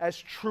actions as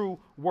true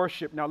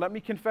worship. Now, let me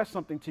confess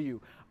something to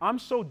you. I'm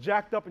so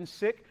jacked up and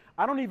sick,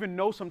 I don't even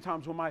know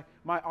sometimes when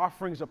my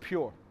offerings are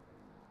pure.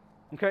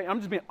 Okay, I'm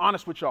just being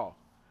honest with y'all.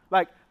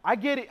 Like, I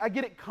get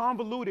it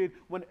convoluted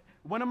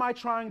when am I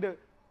trying to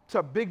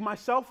big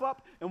myself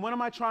up, and when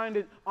am I trying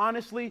to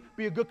honestly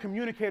be a good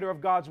communicator of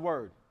God's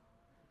word,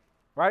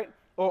 right?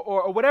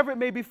 Or whatever it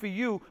may be for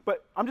you,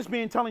 but I'm just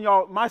telling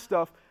y'all my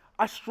stuff.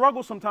 I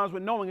struggle sometimes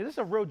with knowing, is this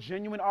a real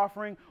genuine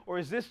offering, or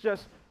is this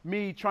just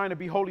me trying to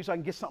be holy so I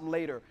can get something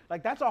later?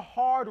 Like, that's a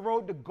hard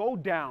road to go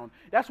down.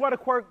 That's why the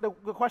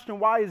question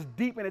why is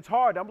deep and it's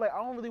hard. I'm like,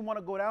 I don't really want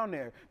to go down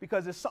there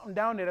because there's something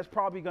down there that's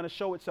probably going to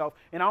show itself,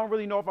 and I don't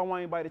really know if I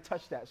want anybody to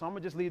touch that, so I'm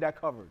going to just leave that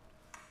covered.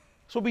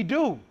 So we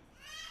do.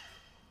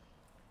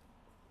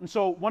 And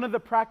so one of the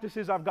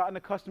practices I've gotten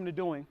accustomed to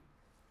doing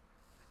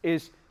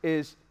is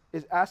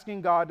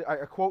asking God. I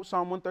quote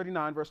Psalm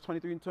 139, verse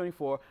 23 and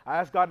 24. I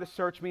ask God to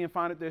search me and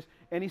find if there's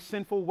any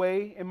sinful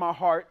way in my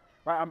heart.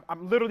 Right?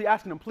 I'm literally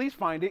asking him, please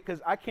find it, because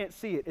I can't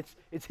see it.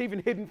 It's even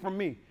hidden from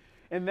me.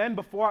 And then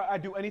before I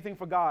do anything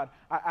for God,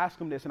 I ask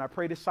him this, and I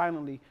pray this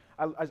silently.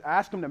 I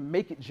ask him to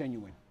make it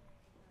genuine.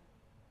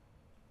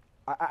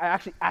 I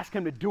actually ask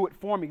him to do it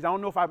for me, because I don't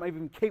know if I'm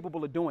even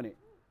capable of doing it.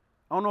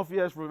 I don't know if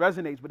this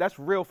resonates, but that's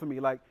real for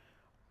me. Like,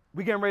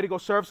 we getting ready to go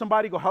serve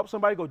somebody, go help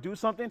somebody, go do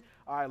something.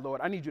 All right,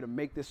 Lord, I need you to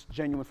make this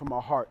genuine from my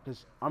heart,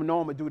 because I know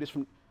I'm going to do this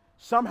from,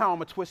 somehow I'm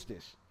going to twist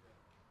this.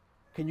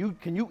 Can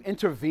you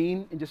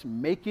intervene and just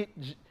make it,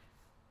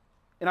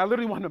 and I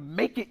literally want to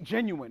make it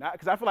genuine,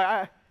 because I feel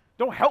like,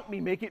 don't help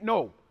me make it.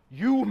 No,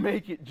 you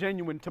make it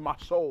genuine to my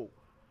soul,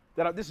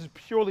 that this is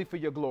purely for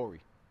your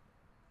glory.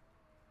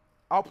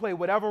 I'll play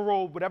whatever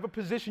role, whatever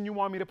position you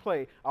want me to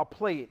play, I'll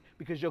play it,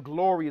 because your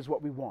glory is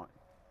what we want.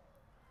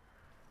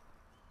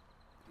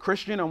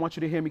 Christian, I want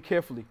you to hear me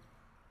carefully.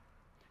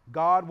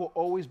 God will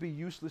always be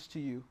useless to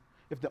you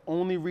if the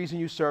only reason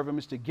you serve him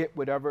is to get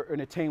whatever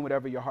and attain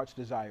whatever your heart's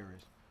desire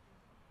is.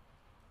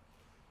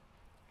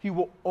 He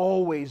will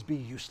always be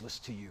useless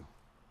to you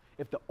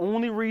if the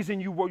only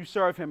reason you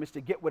serve him is to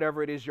get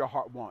whatever it is your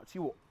heart wants. He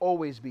will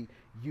always be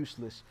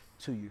useless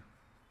to you.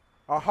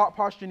 Our heart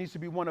posture needs to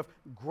be one of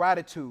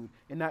gratitude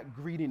and not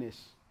greediness.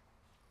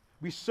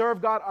 We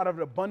serve God out of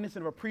an abundance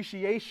and of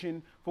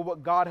appreciation for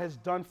what God has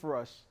done for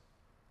us.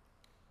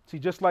 See,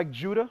 just like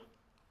Judah,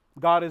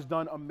 God has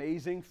done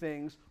amazing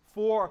things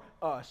for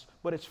us.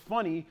 But it's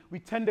funny, we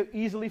tend to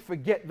easily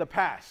forget the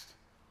past.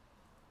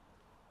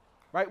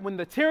 Right? When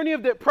the tyranny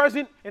of the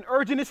present and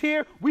urgent is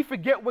here, we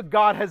forget what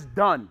God has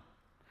done.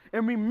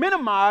 And we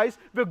minimize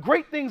the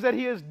great things that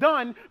he has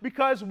done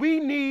because we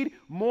need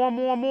more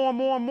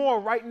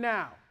right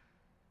now.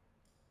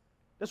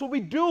 That's what we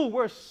do.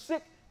 We're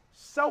sick,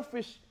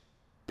 selfish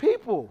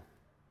people.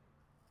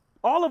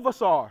 All of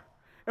us are.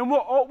 And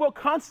we're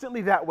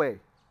constantly that way.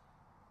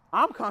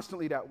 I'm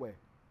constantly that way.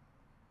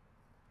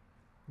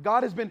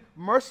 God has been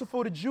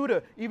merciful to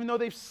Judah, even though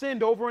they've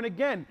sinned over and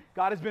again.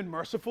 God has been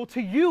merciful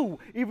to you,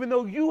 even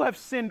though you have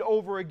sinned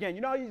over again.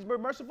 You know how he's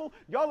been merciful?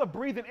 Y'all are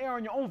breathing air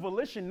on your own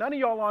volition. None of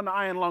y'all are on the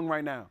iron lung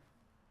right now.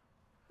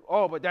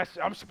 Oh, but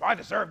I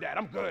deserve that.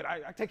 I'm good.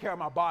 I take care of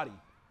my body.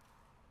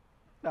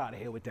 Out of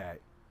here with that.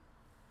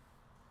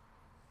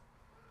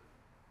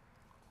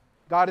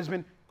 God has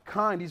been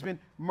kind. He's been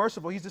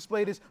merciful. He's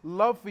displayed his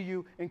love for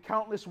you in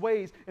countless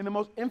ways. In the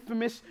most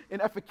infamous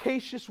and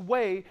efficacious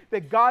way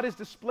that God has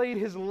displayed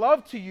his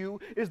love to you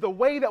is the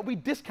way that we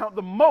discount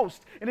the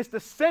most, and it's the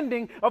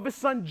sending of his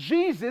son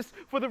Jesus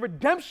for the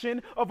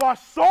redemption of our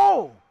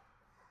soul.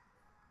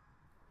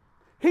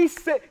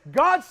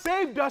 God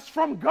saved us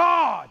from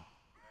God.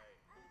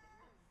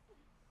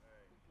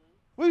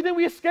 We think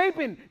we're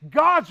escaping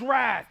God's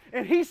wrath,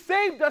 and he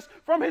saved us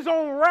from his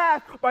own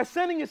wrath by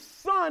sending his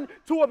son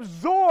to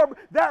absorb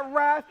that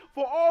wrath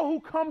for all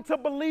who come to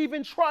believe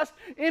and trust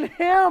in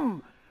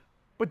him.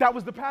 But that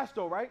was the past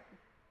though, right?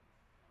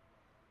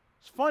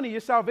 It's funny, your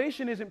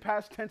salvation isn't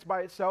past tense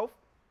by itself.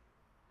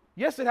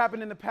 Yes, it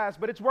happened in the past,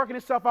 but it's working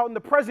itself out in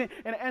the present,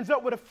 and it ends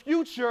up with a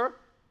future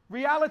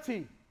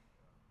reality,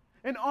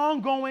 an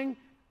ongoing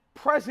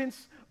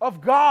presence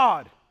of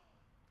God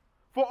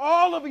for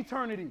all of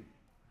eternity.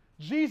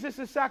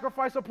 Jesus'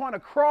 sacrifice upon a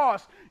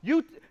cross.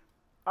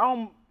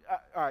 All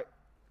right,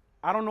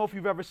 I don't know if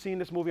you've ever seen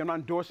this movie. I'm not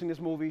endorsing this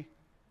movie.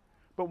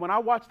 But when I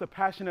watch The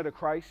Passion of the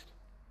Christ,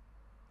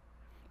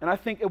 and I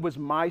think it was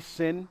my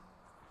sin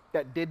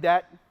that did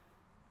that,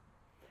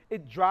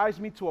 it drives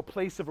me to a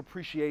place of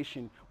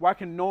appreciation where I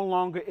can no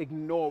longer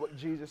ignore what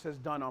Jesus has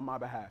done on my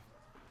behalf.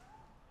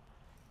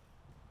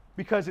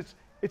 Because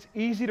it's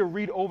easy to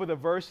read over the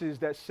verses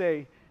that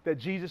say that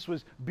Jesus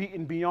was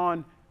beaten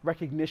beyond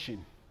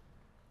recognition.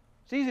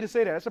 It's easy to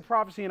say that. That's a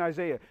prophecy in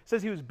Isaiah. It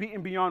says he was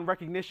beaten beyond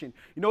recognition.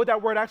 You know what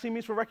that word actually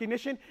means for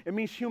recognition? It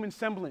means human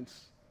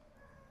semblance.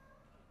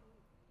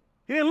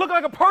 He didn't look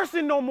like a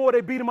person no more.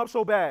 They beat him up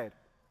so bad.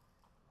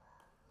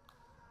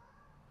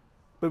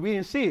 But we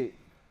didn't see it.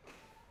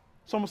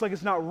 It's almost like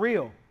it's not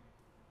real.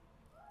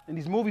 And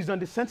these movies done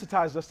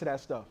desensitized us to that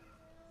stuff.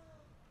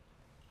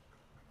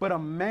 But a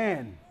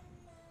man,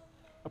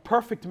 a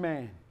perfect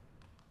man,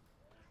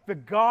 the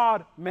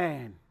God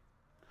man,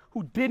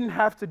 who didn't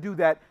have to do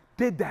that,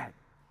 did that.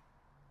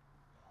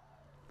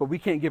 But we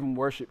can't give him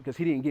worship because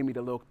he didn't give me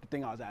the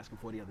thing I was asking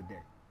for the other day.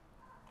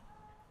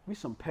 We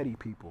some petty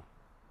people.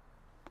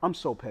 I'm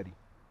so petty.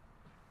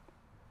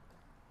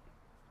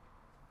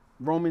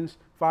 Romans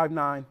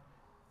 5:9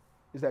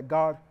 is that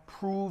God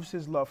proves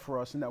his love for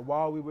us and that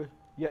while we were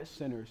yet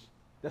sinners,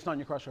 that's not on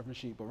your cross-reference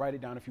sheet, but write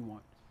it down if you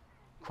want.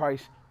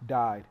 Christ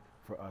died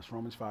for us,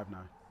 Romans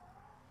 5:9.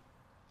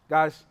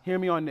 Guys, hear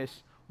me on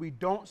this. We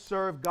don't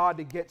serve God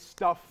to get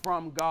stuff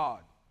from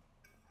God.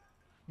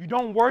 You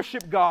don't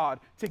worship God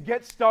to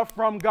get stuff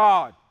from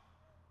God.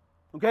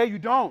 Okay? You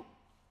don't.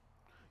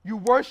 You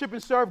worship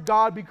and serve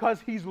God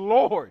because he's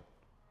Lord.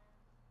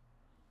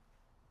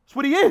 That's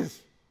what he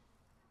is.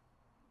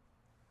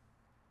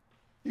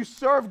 You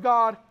serve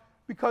God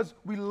because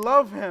we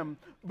love him.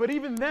 But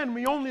even then,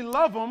 we only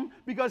love him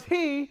because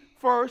he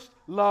first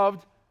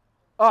loved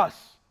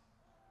us.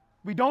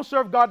 We don't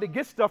serve God to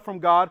get stuff from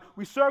God.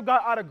 We serve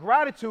God out of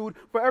gratitude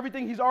for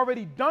everything he's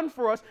already done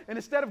for us. And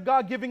instead of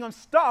God giving us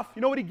stuff,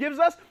 you know what he gives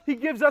us? He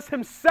gives us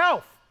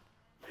himself.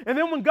 And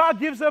then when God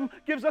gives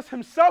us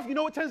himself, you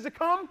know what tends to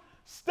come?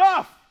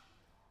 Stuff.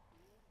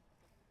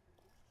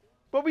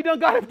 But we done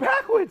got it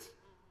backwards.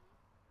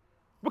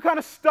 What kind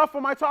of stuff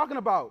am I talking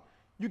about?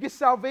 You get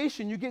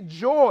salvation, you get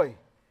joy,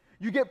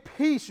 you get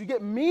peace, you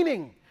get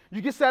meaning,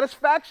 you get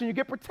satisfaction, you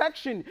get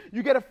protection,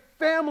 you get a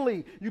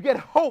family, you get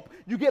hope,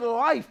 you get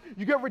life,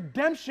 you get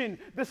redemption.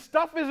 The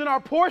stuff isn't our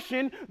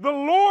portion, the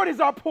Lord is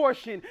our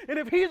portion. And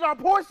if he's our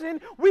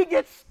portion, we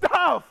get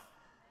stuff.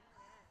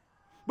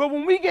 But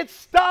when we get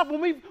stuff,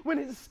 when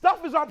his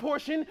stuff is our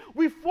portion,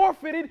 we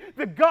forfeited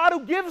the God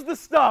who gives the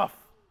stuff.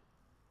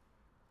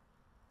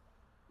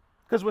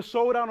 Because we're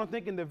sold out on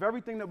thinking the very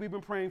thing that we've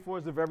been praying for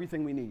is the very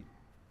thing we need.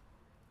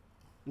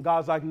 And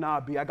God's like, nah,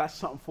 B, I got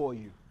something for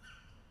you.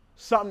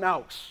 Something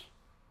else.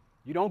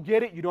 You don't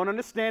get it. You don't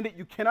understand it.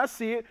 You cannot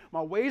see it.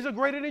 My ways are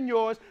greater than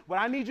yours. What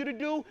I need you to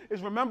do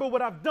is remember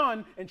what I've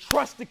done and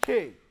trust the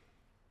kid.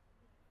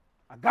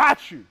 I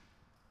got you.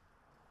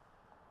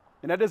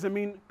 And that doesn't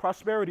mean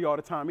prosperity all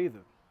the time either.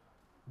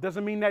 It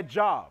doesn't mean that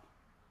job.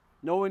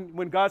 You know,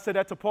 when God said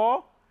that to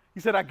Paul, he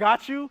said, I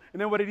got you.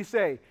 And then what did he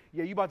say?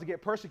 Yeah, you about to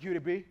get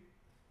persecuted, B.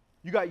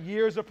 You got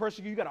years of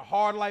persecution. You got a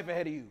hard life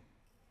ahead of you.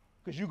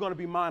 Because you're going to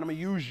be mine. I'm going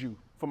to use you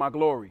for my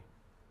glory.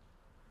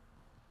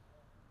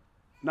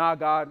 Nah,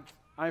 God,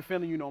 I ain't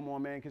feeling you no more,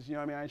 man, because, you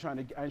know what I mean, I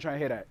ain't trying to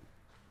hear that.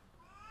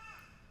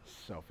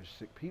 Selfish,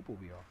 sick people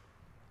we are.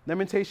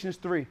 Lamentations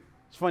 3.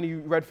 It's funny you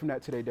read from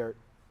that today, Derek.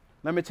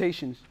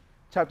 Lamentations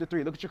chapter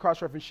 3. Look at your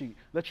cross-reference sheet.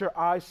 Let your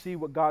eyes see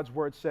what God's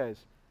word says.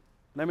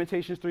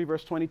 Lamentations 3,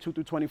 verse 22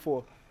 through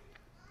 24.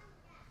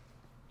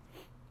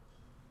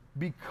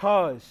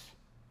 Because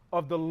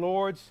of the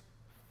Lord's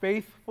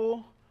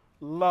faithful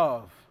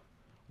love,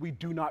 we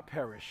do not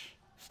perish.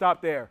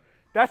 Stop there.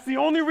 That's the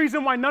only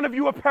reason why none of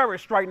you are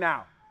perished right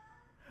now.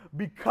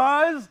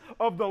 Because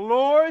of the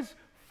Lord's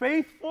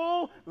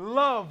faithful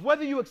love.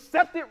 Whether you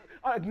accept it,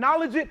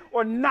 acknowledge it,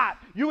 or not,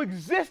 you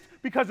exist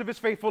because of his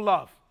faithful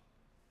love.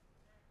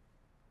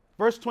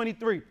 Verse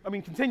 23,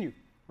 continue,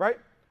 right?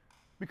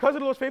 Because of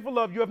the Lord's faithful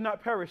love, you have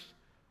not perished,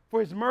 for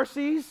his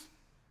mercies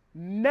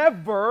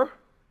never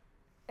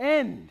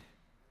end.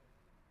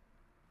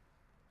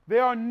 They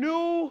are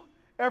new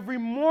every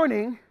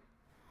morning.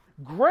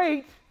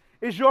 Great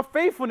is your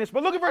faithfulness.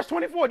 But look at verse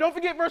 24. Don't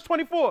forget verse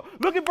 24.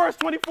 Look at verse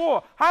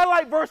 24.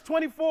 Highlight verse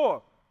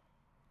 24.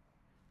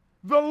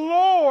 The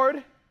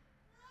Lord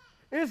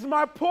is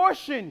my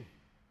portion.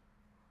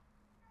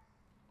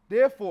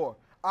 Therefore,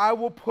 I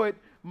will put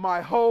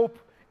my hope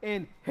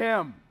in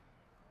him.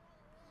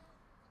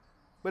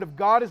 But if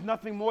God is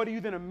nothing more to you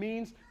than a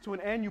means to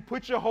an end, you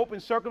put your hope in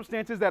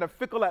circumstances that are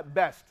fickle at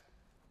best.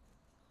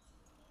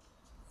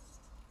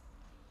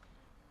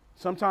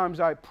 Sometimes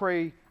I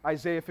pray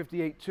Isaiah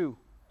 58:2.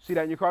 See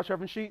that in your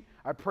cross-reference sheet?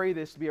 I pray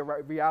this to be a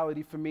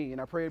reality for me,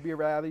 and I pray it to be a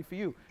reality for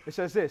you. It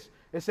says this.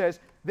 It says,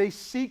 they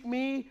seek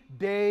me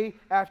day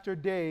after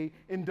day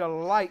and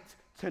delight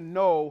to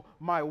know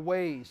my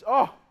ways.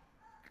 Oh,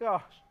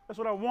 gosh, that's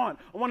what I want.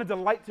 I want to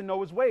delight to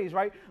know his ways,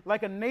 right?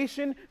 Like a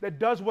nation that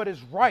does what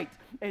is right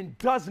and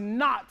does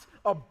not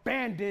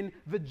abandon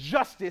the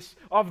justice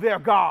of their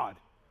God,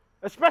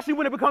 especially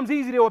when it becomes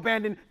easy to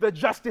abandon the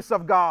justice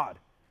of God,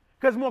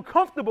 because it's more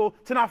comfortable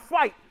to not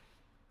fight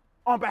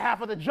on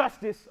behalf of the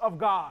justice of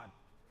God.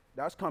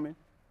 That's coming.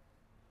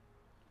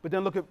 But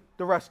then look at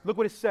the rest. Look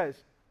what it says.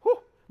 Whew.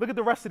 Look at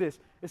the rest of this.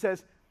 It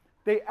says,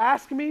 they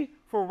ask me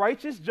for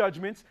righteous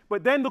judgments,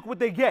 but then look what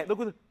they get. Look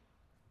what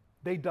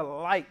they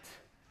delight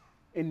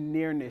in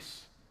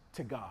nearness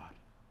to God.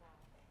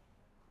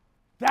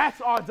 That's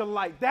our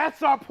delight.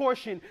 That's our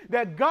portion,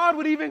 that God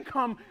would even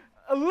come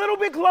a little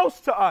bit close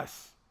to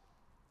us.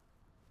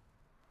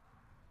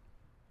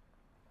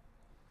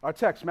 Our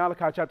text,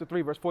 Malachi chapter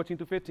 3, verse 14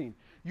 through 15.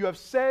 You have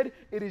said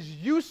it is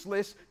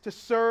useless to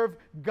serve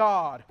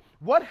God.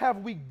 What have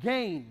we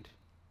gained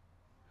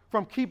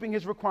from keeping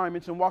his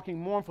requirements and walking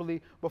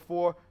mournfully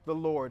before the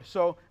Lord?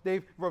 So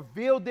they've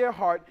revealed their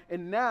heart,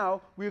 and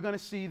now we're going to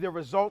see the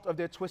result of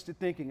their twisted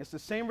thinking. It's the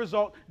same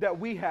result that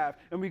we have,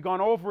 and we've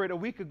gone over it a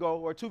week ago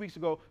or 2 weeks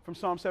ago from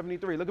Psalm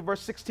 73. Look at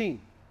verse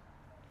 16.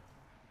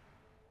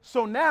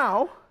 So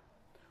now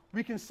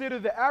we consider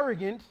the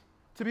arrogant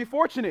to be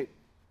fortunate.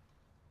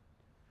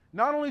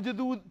 Not only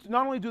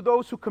do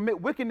those who commit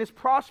wickedness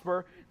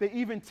prosper, they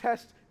even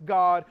test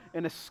God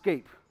and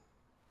escape.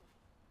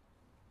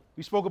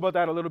 We spoke about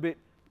that a little bit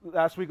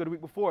last week or the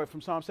week before from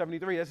Psalm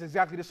 73. That's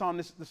exactly the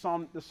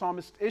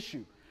psalmist's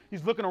issue.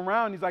 He's looking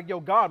around. He's like, yo,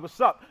 God,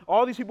 what's up?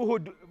 All these people who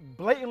are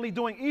blatantly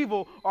doing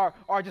evil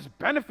are just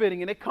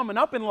benefiting, and they're coming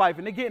up in life,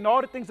 and they're getting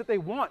all the things that they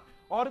want,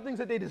 all the things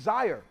that they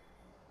desire.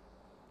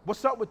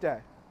 What's up with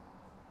that?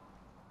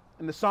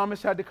 And the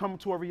psalmist had to come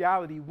to a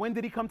reality. When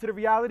did he come to the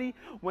reality?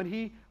 When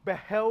he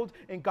beheld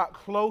and got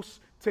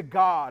close to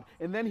God.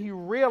 And then he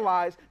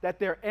realized that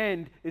their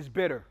end is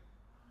bitter.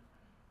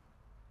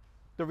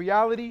 The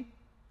reality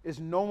is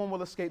no one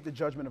will escape the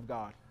judgment of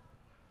God.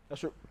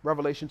 That's what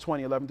Revelation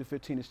 20, 11 to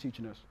 15 is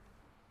teaching us.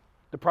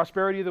 The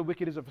prosperity of the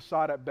wicked is a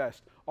facade at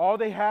best. All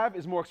they have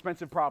is more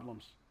expensive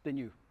problems than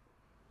you.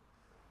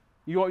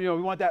 We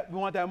want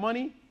that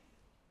money.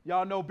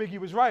 Y'all know Biggie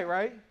was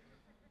right?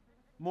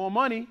 More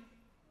money,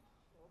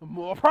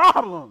 more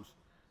problems.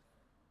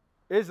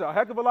 It's a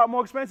heck of a lot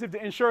more expensive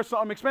to insure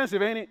something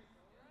expensive, ain't it?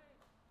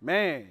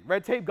 Man,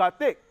 red tape got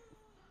thick.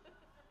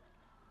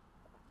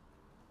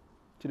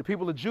 To the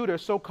people of Judah, are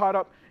so caught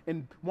up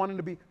in wanting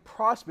to be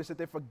prosperous that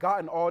they've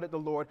forgotten all that the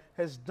Lord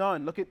has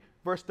done. Look at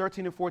verse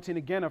 13 and 14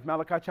 again of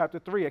Malachi chapter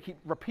 3. I keep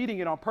repeating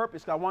it on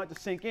purpose because I want it to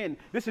sink in.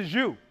 This is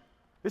you.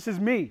 This is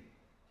me.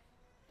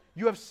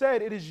 You have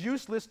said it is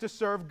useless to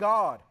serve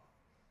God.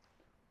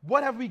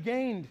 What have we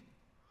gained?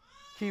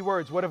 Key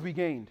words, what have we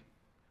gained?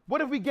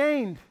 What have we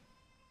gained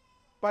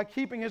by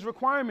keeping his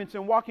requirements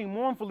and walking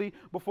mournfully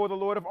before the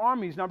Lord of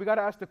armies? Now we got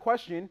to ask the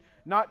question,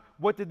 not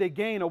what did they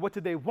gain or what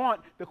did they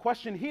want? The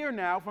question here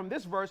now from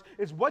this verse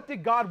is, what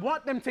did God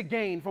want them to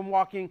gain from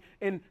walking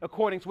in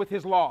accordance with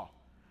his law?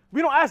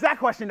 We don't ask that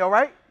question though,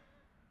 right?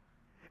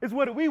 It's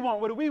what do we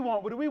want? What do we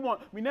want? What do we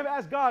want? We never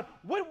ask God,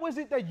 what was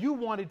it that you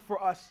wanted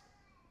for us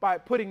by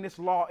putting this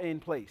law in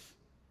place?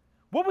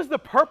 What was the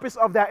purpose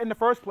of that in the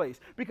first place?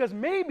 Because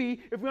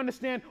maybe if we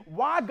understand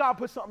why God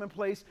put something in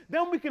place,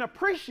 then we can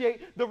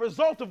appreciate the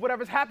result of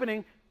whatever's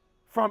happening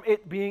from it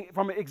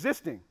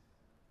existing.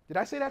 Did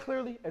I say that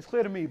clearly? It's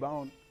clear to me,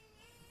 but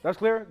that's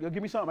clear? You'll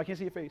give me something. I can't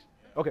see your face.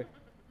 Okay.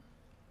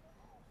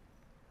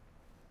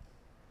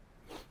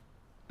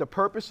 The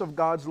purpose of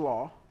God's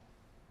law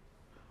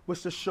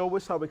was to show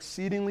us how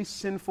exceedingly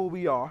sinful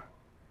we are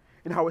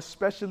and how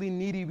especially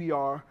needy we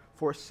are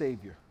for a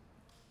Savior.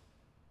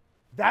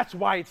 That's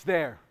why it's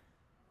there.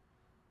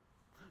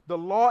 The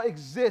law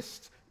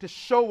exists to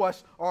show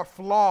us our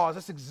flaws.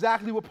 That's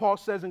exactly what Paul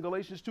says in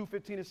Galatians 2,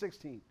 15 and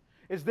 16.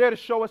 It's there to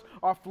show us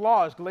our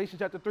flaws. Galatians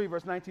chapter 3,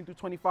 verse 19 through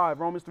 25,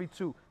 Romans 3,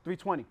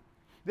 20.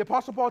 The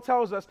Apostle Paul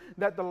tells us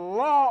that the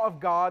law of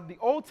God, the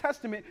Old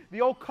Testament,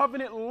 the Old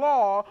Covenant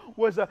law,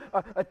 was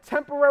a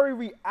temporary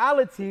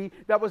reality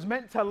that was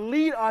meant to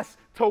lead us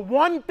to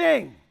one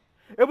thing.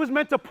 It was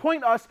meant to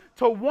point us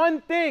to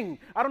one thing.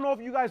 I don't know if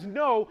you guys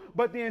know,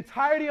 but the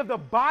entirety of the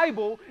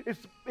Bible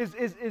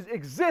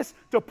exists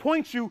to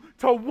point you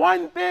to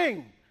one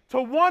thing,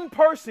 to one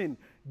person,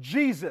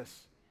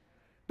 Jesus.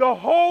 The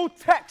whole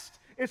text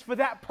is for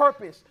that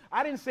purpose.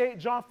 I didn't say it.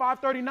 John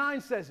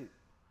 5:39 says it.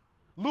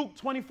 Luke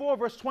 24,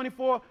 verse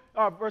 27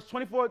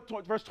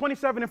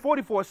 and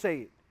 44 say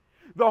it.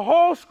 The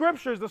whole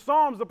scriptures, the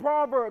Psalms, the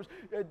Proverbs,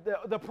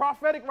 the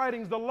prophetic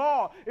writings, the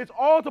law, it's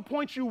all to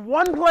point you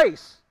one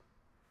place.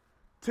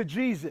 To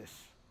Jesus,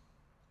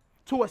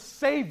 to a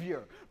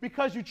Savior,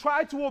 because you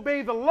tried to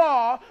obey the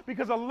law,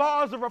 because the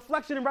law is a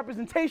reflection and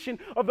representation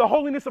of the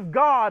holiness of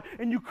God,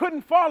 and you couldn't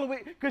follow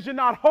it because you're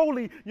not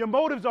holy, your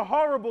motives are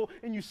horrible,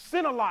 and you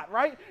sin a lot,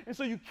 right? And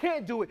so you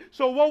can't do it.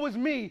 So woe is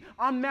me,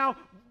 I'm now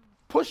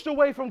pushed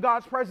away from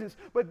God's presence.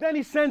 But then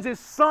he sends his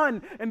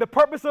son, and the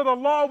purpose of the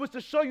law was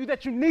to show you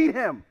that you need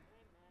him.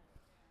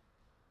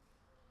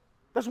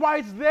 That's why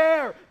it's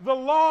there.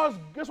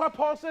 That's why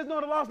Paul says, no,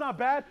 the law's not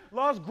bad. The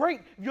law's great.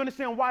 If you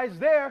understand why it's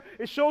there,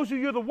 it shows you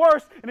you're the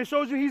worst, and it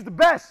shows you he's the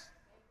best.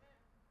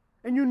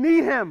 And you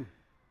need him.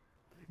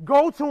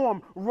 Go to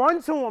him.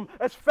 Run to him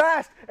as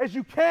fast as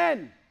you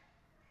can.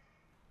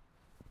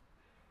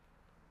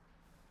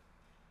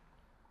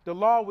 The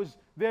law was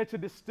there to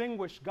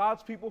distinguish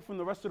God's people from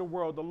the rest of the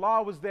world. The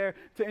law was there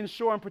to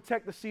ensure and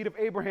protect the seed of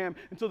Abraham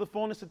until the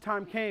fullness of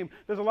time came.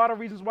 There's a lot of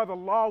reasons why the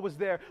law was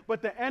there,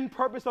 but the end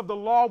purpose of the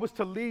law was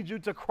to lead you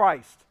to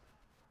Christ,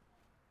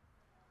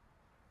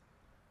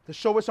 to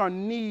show us our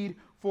need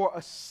for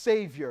a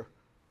Savior,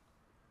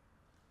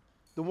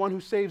 the one who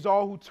saves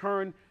all who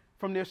turn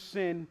from their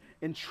sin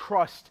and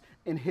trust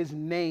in his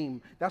name.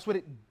 That's what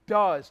it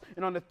does.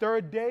 And on the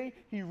third day,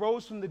 he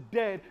rose from the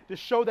dead to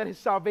show that his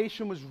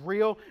salvation was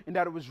real and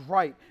that it was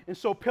right. And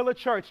so, Pillar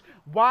Church,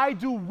 why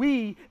do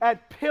we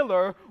at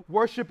Pillar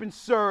worship and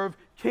serve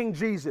King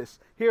Jesus?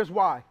 Here's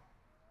why.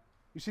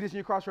 You see this in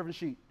your cross-reference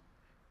sheet.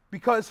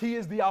 Because he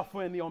is the Alpha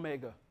and the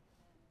Omega.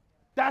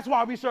 That's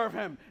why we serve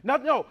him.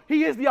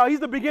 He's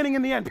the beginning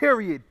and the end,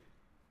 period.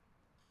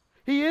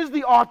 He is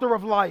the author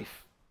of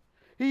life.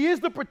 He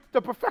is the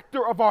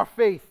perfecter of our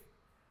faith.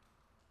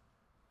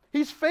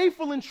 He's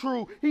faithful and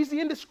true. He's the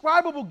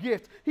indescribable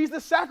gift. He's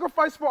the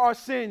sacrifice for our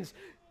sins.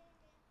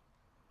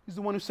 He's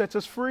the one who sets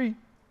us free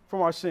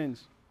from our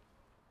sins.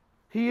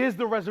 He is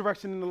the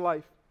resurrection and the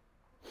life.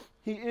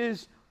 He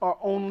is our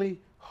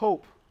only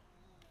hope.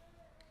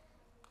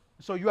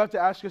 So you have to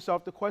ask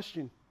yourself the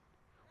question,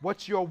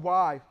 what's your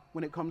why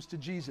when it comes to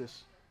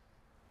Jesus?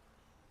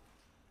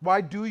 Why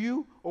do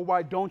you or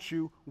why don't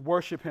you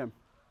worship him?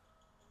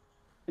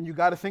 And you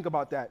got to think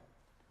about that.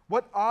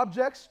 What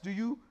objects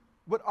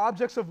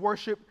of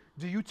worship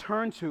do you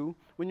turn to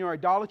when your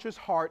idolatrous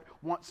heart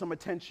wants some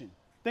attention?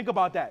 Think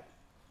about that.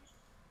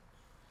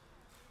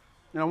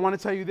 And I want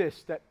to tell you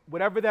this, that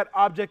whatever that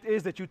object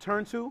is that you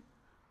turn to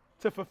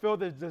fulfill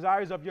the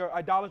desires of your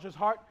idolatrous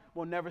heart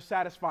will never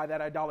satisfy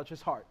that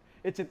idolatrous heart.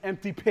 It's an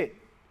empty pit.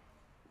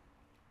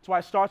 That's why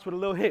it starts with a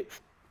little hit.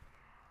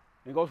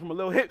 And it goes from a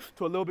little hit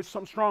to a little bit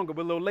something stronger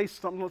with a little lace,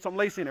 some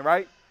lace in it,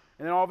 right?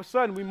 And then all of a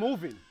sudden we're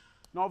moving.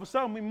 And all of a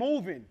sudden we're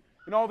moving.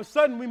 And all of a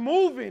sudden we're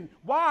moving.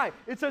 Why?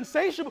 It's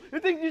insatiable. The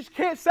thing you just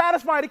can't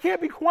satisfy it. It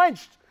can't be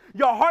quenched.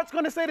 Your heart's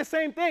going to say the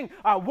same thing.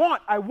 I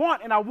want,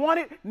 and I want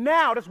it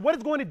now. That's what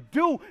it's going to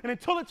do. And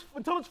until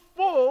it's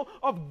full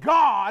of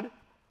God,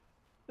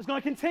 it's going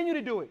to continue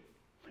to do it.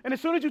 And as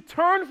soon as you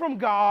turn from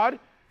God,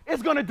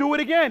 it's going to do it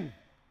again.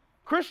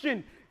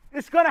 Christian,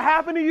 it's going to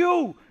happen to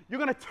you. You're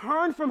going to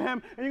turn from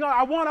him, and you're going,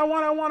 I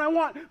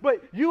want.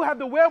 But you have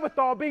the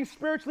wherewithal, being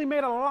spiritually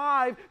made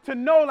alive, to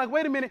know, like,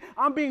 wait a minute,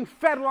 I'm being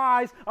fed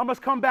lies. I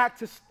must come back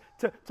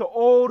to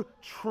old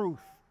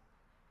truth.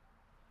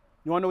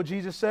 You want to know what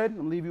Jesus said? I'm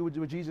going to leave you with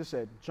what Jesus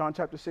said. John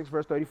chapter 6,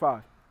 verse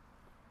 35.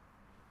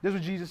 This is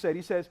what Jesus said.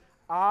 He says,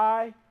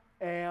 I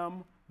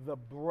am the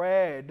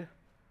bread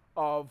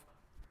of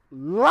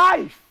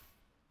life.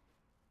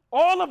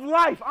 All of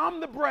life, I'm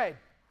the bread.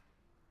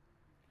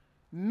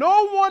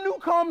 No one who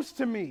comes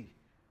to me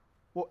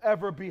will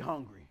ever be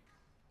hungry.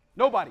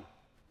 Nobody.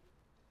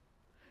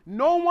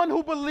 No one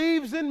who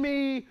believes in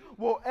me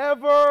will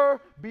ever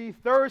be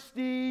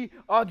thirsty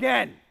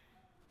again.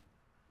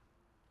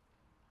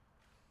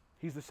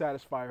 He's the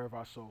satisfier of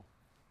our soul.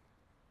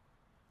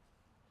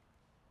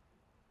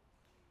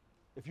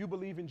 If you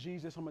believe in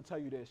Jesus, I'm going to tell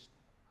you this.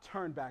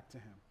 Turn back to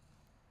him.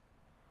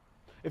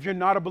 If you're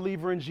not a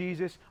believer in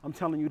Jesus, I'm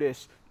telling you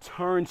this.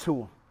 Turn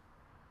to him.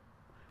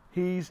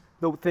 He's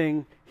the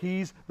thing,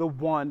 he's the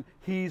one,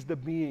 he's the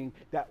being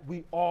that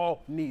we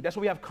all need. That's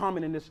what we have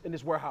common in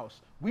this warehouse.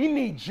 We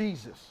need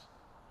Jesus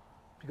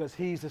because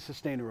he's the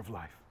sustainer of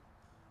life.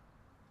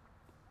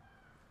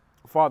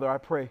 Father, I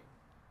pray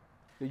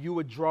that you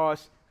would draw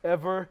us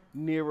ever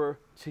nearer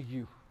to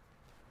you,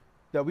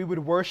 that we would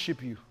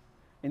worship you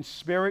in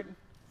spirit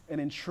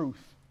and in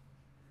truth,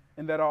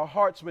 and that our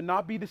hearts would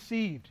not be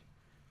deceived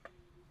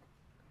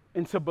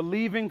into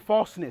believing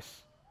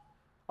falseness.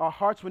 Our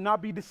hearts would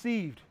not be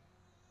deceived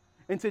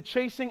into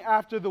chasing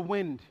after the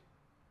wind.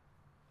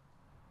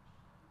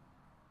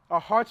 Our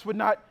hearts would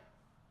not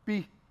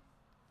be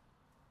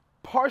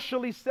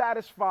partially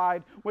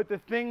satisfied with the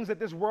things that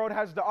this world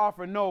has to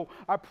offer. No,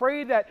 I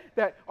pray that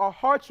our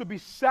hearts would be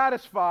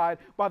satisfied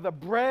by the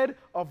bread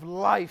of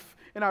life.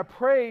 And I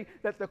pray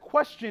that the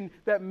question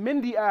that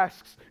Mindy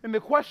asks and the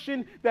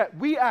question that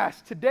we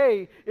ask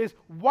today is,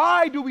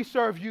 why do we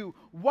serve you?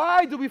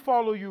 Why do we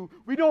follow you?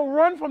 We don't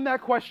run from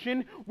that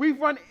question. We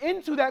run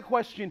into that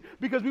question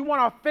because we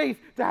want our faith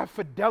to have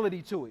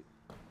fidelity to it.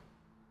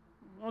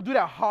 Don't do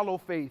that hollow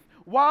faith.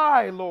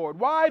 Why, Lord?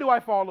 Why do I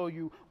follow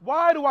you?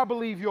 Why do I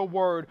believe your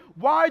word?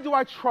 Why do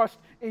I trust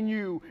in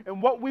you?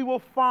 And what we will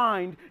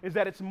find is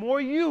that it's more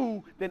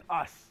you than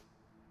us.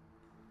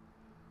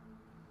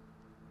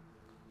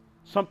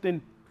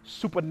 Something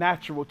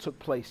supernatural took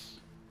place.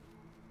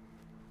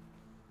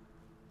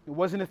 It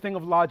wasn't a thing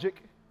of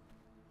logic.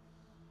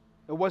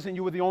 It wasn't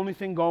you were the only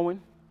thing going.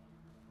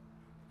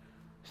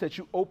 It's that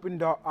you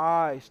opened our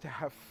eyes to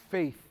have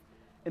faith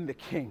in the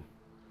King.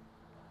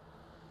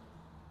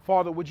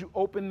 Father, would you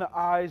open the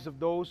eyes of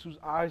those whose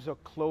eyes are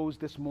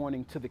closed this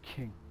morning to the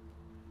King?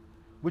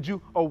 Would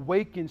you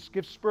awaken,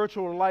 give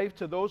spiritual life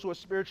to those who are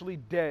spiritually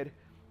dead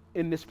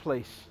in this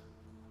place?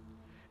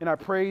 And I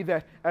pray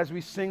that as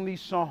we sing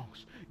these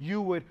songs,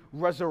 you would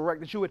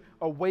resurrect, that you would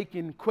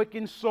awaken,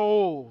 quicken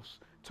souls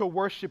to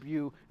worship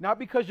you, not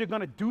because you're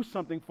going to do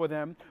something for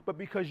them, but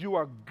because you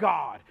are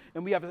God.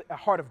 And we have a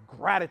heart of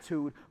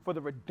gratitude for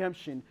the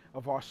redemption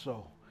of our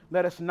soul.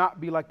 Let us not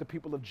be like the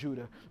people of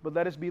Judah, but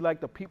let us be like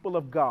the people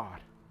of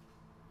God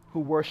who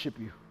worship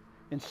you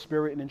in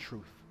spirit and in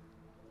truth.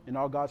 And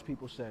all God's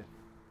people said,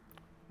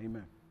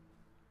 amen.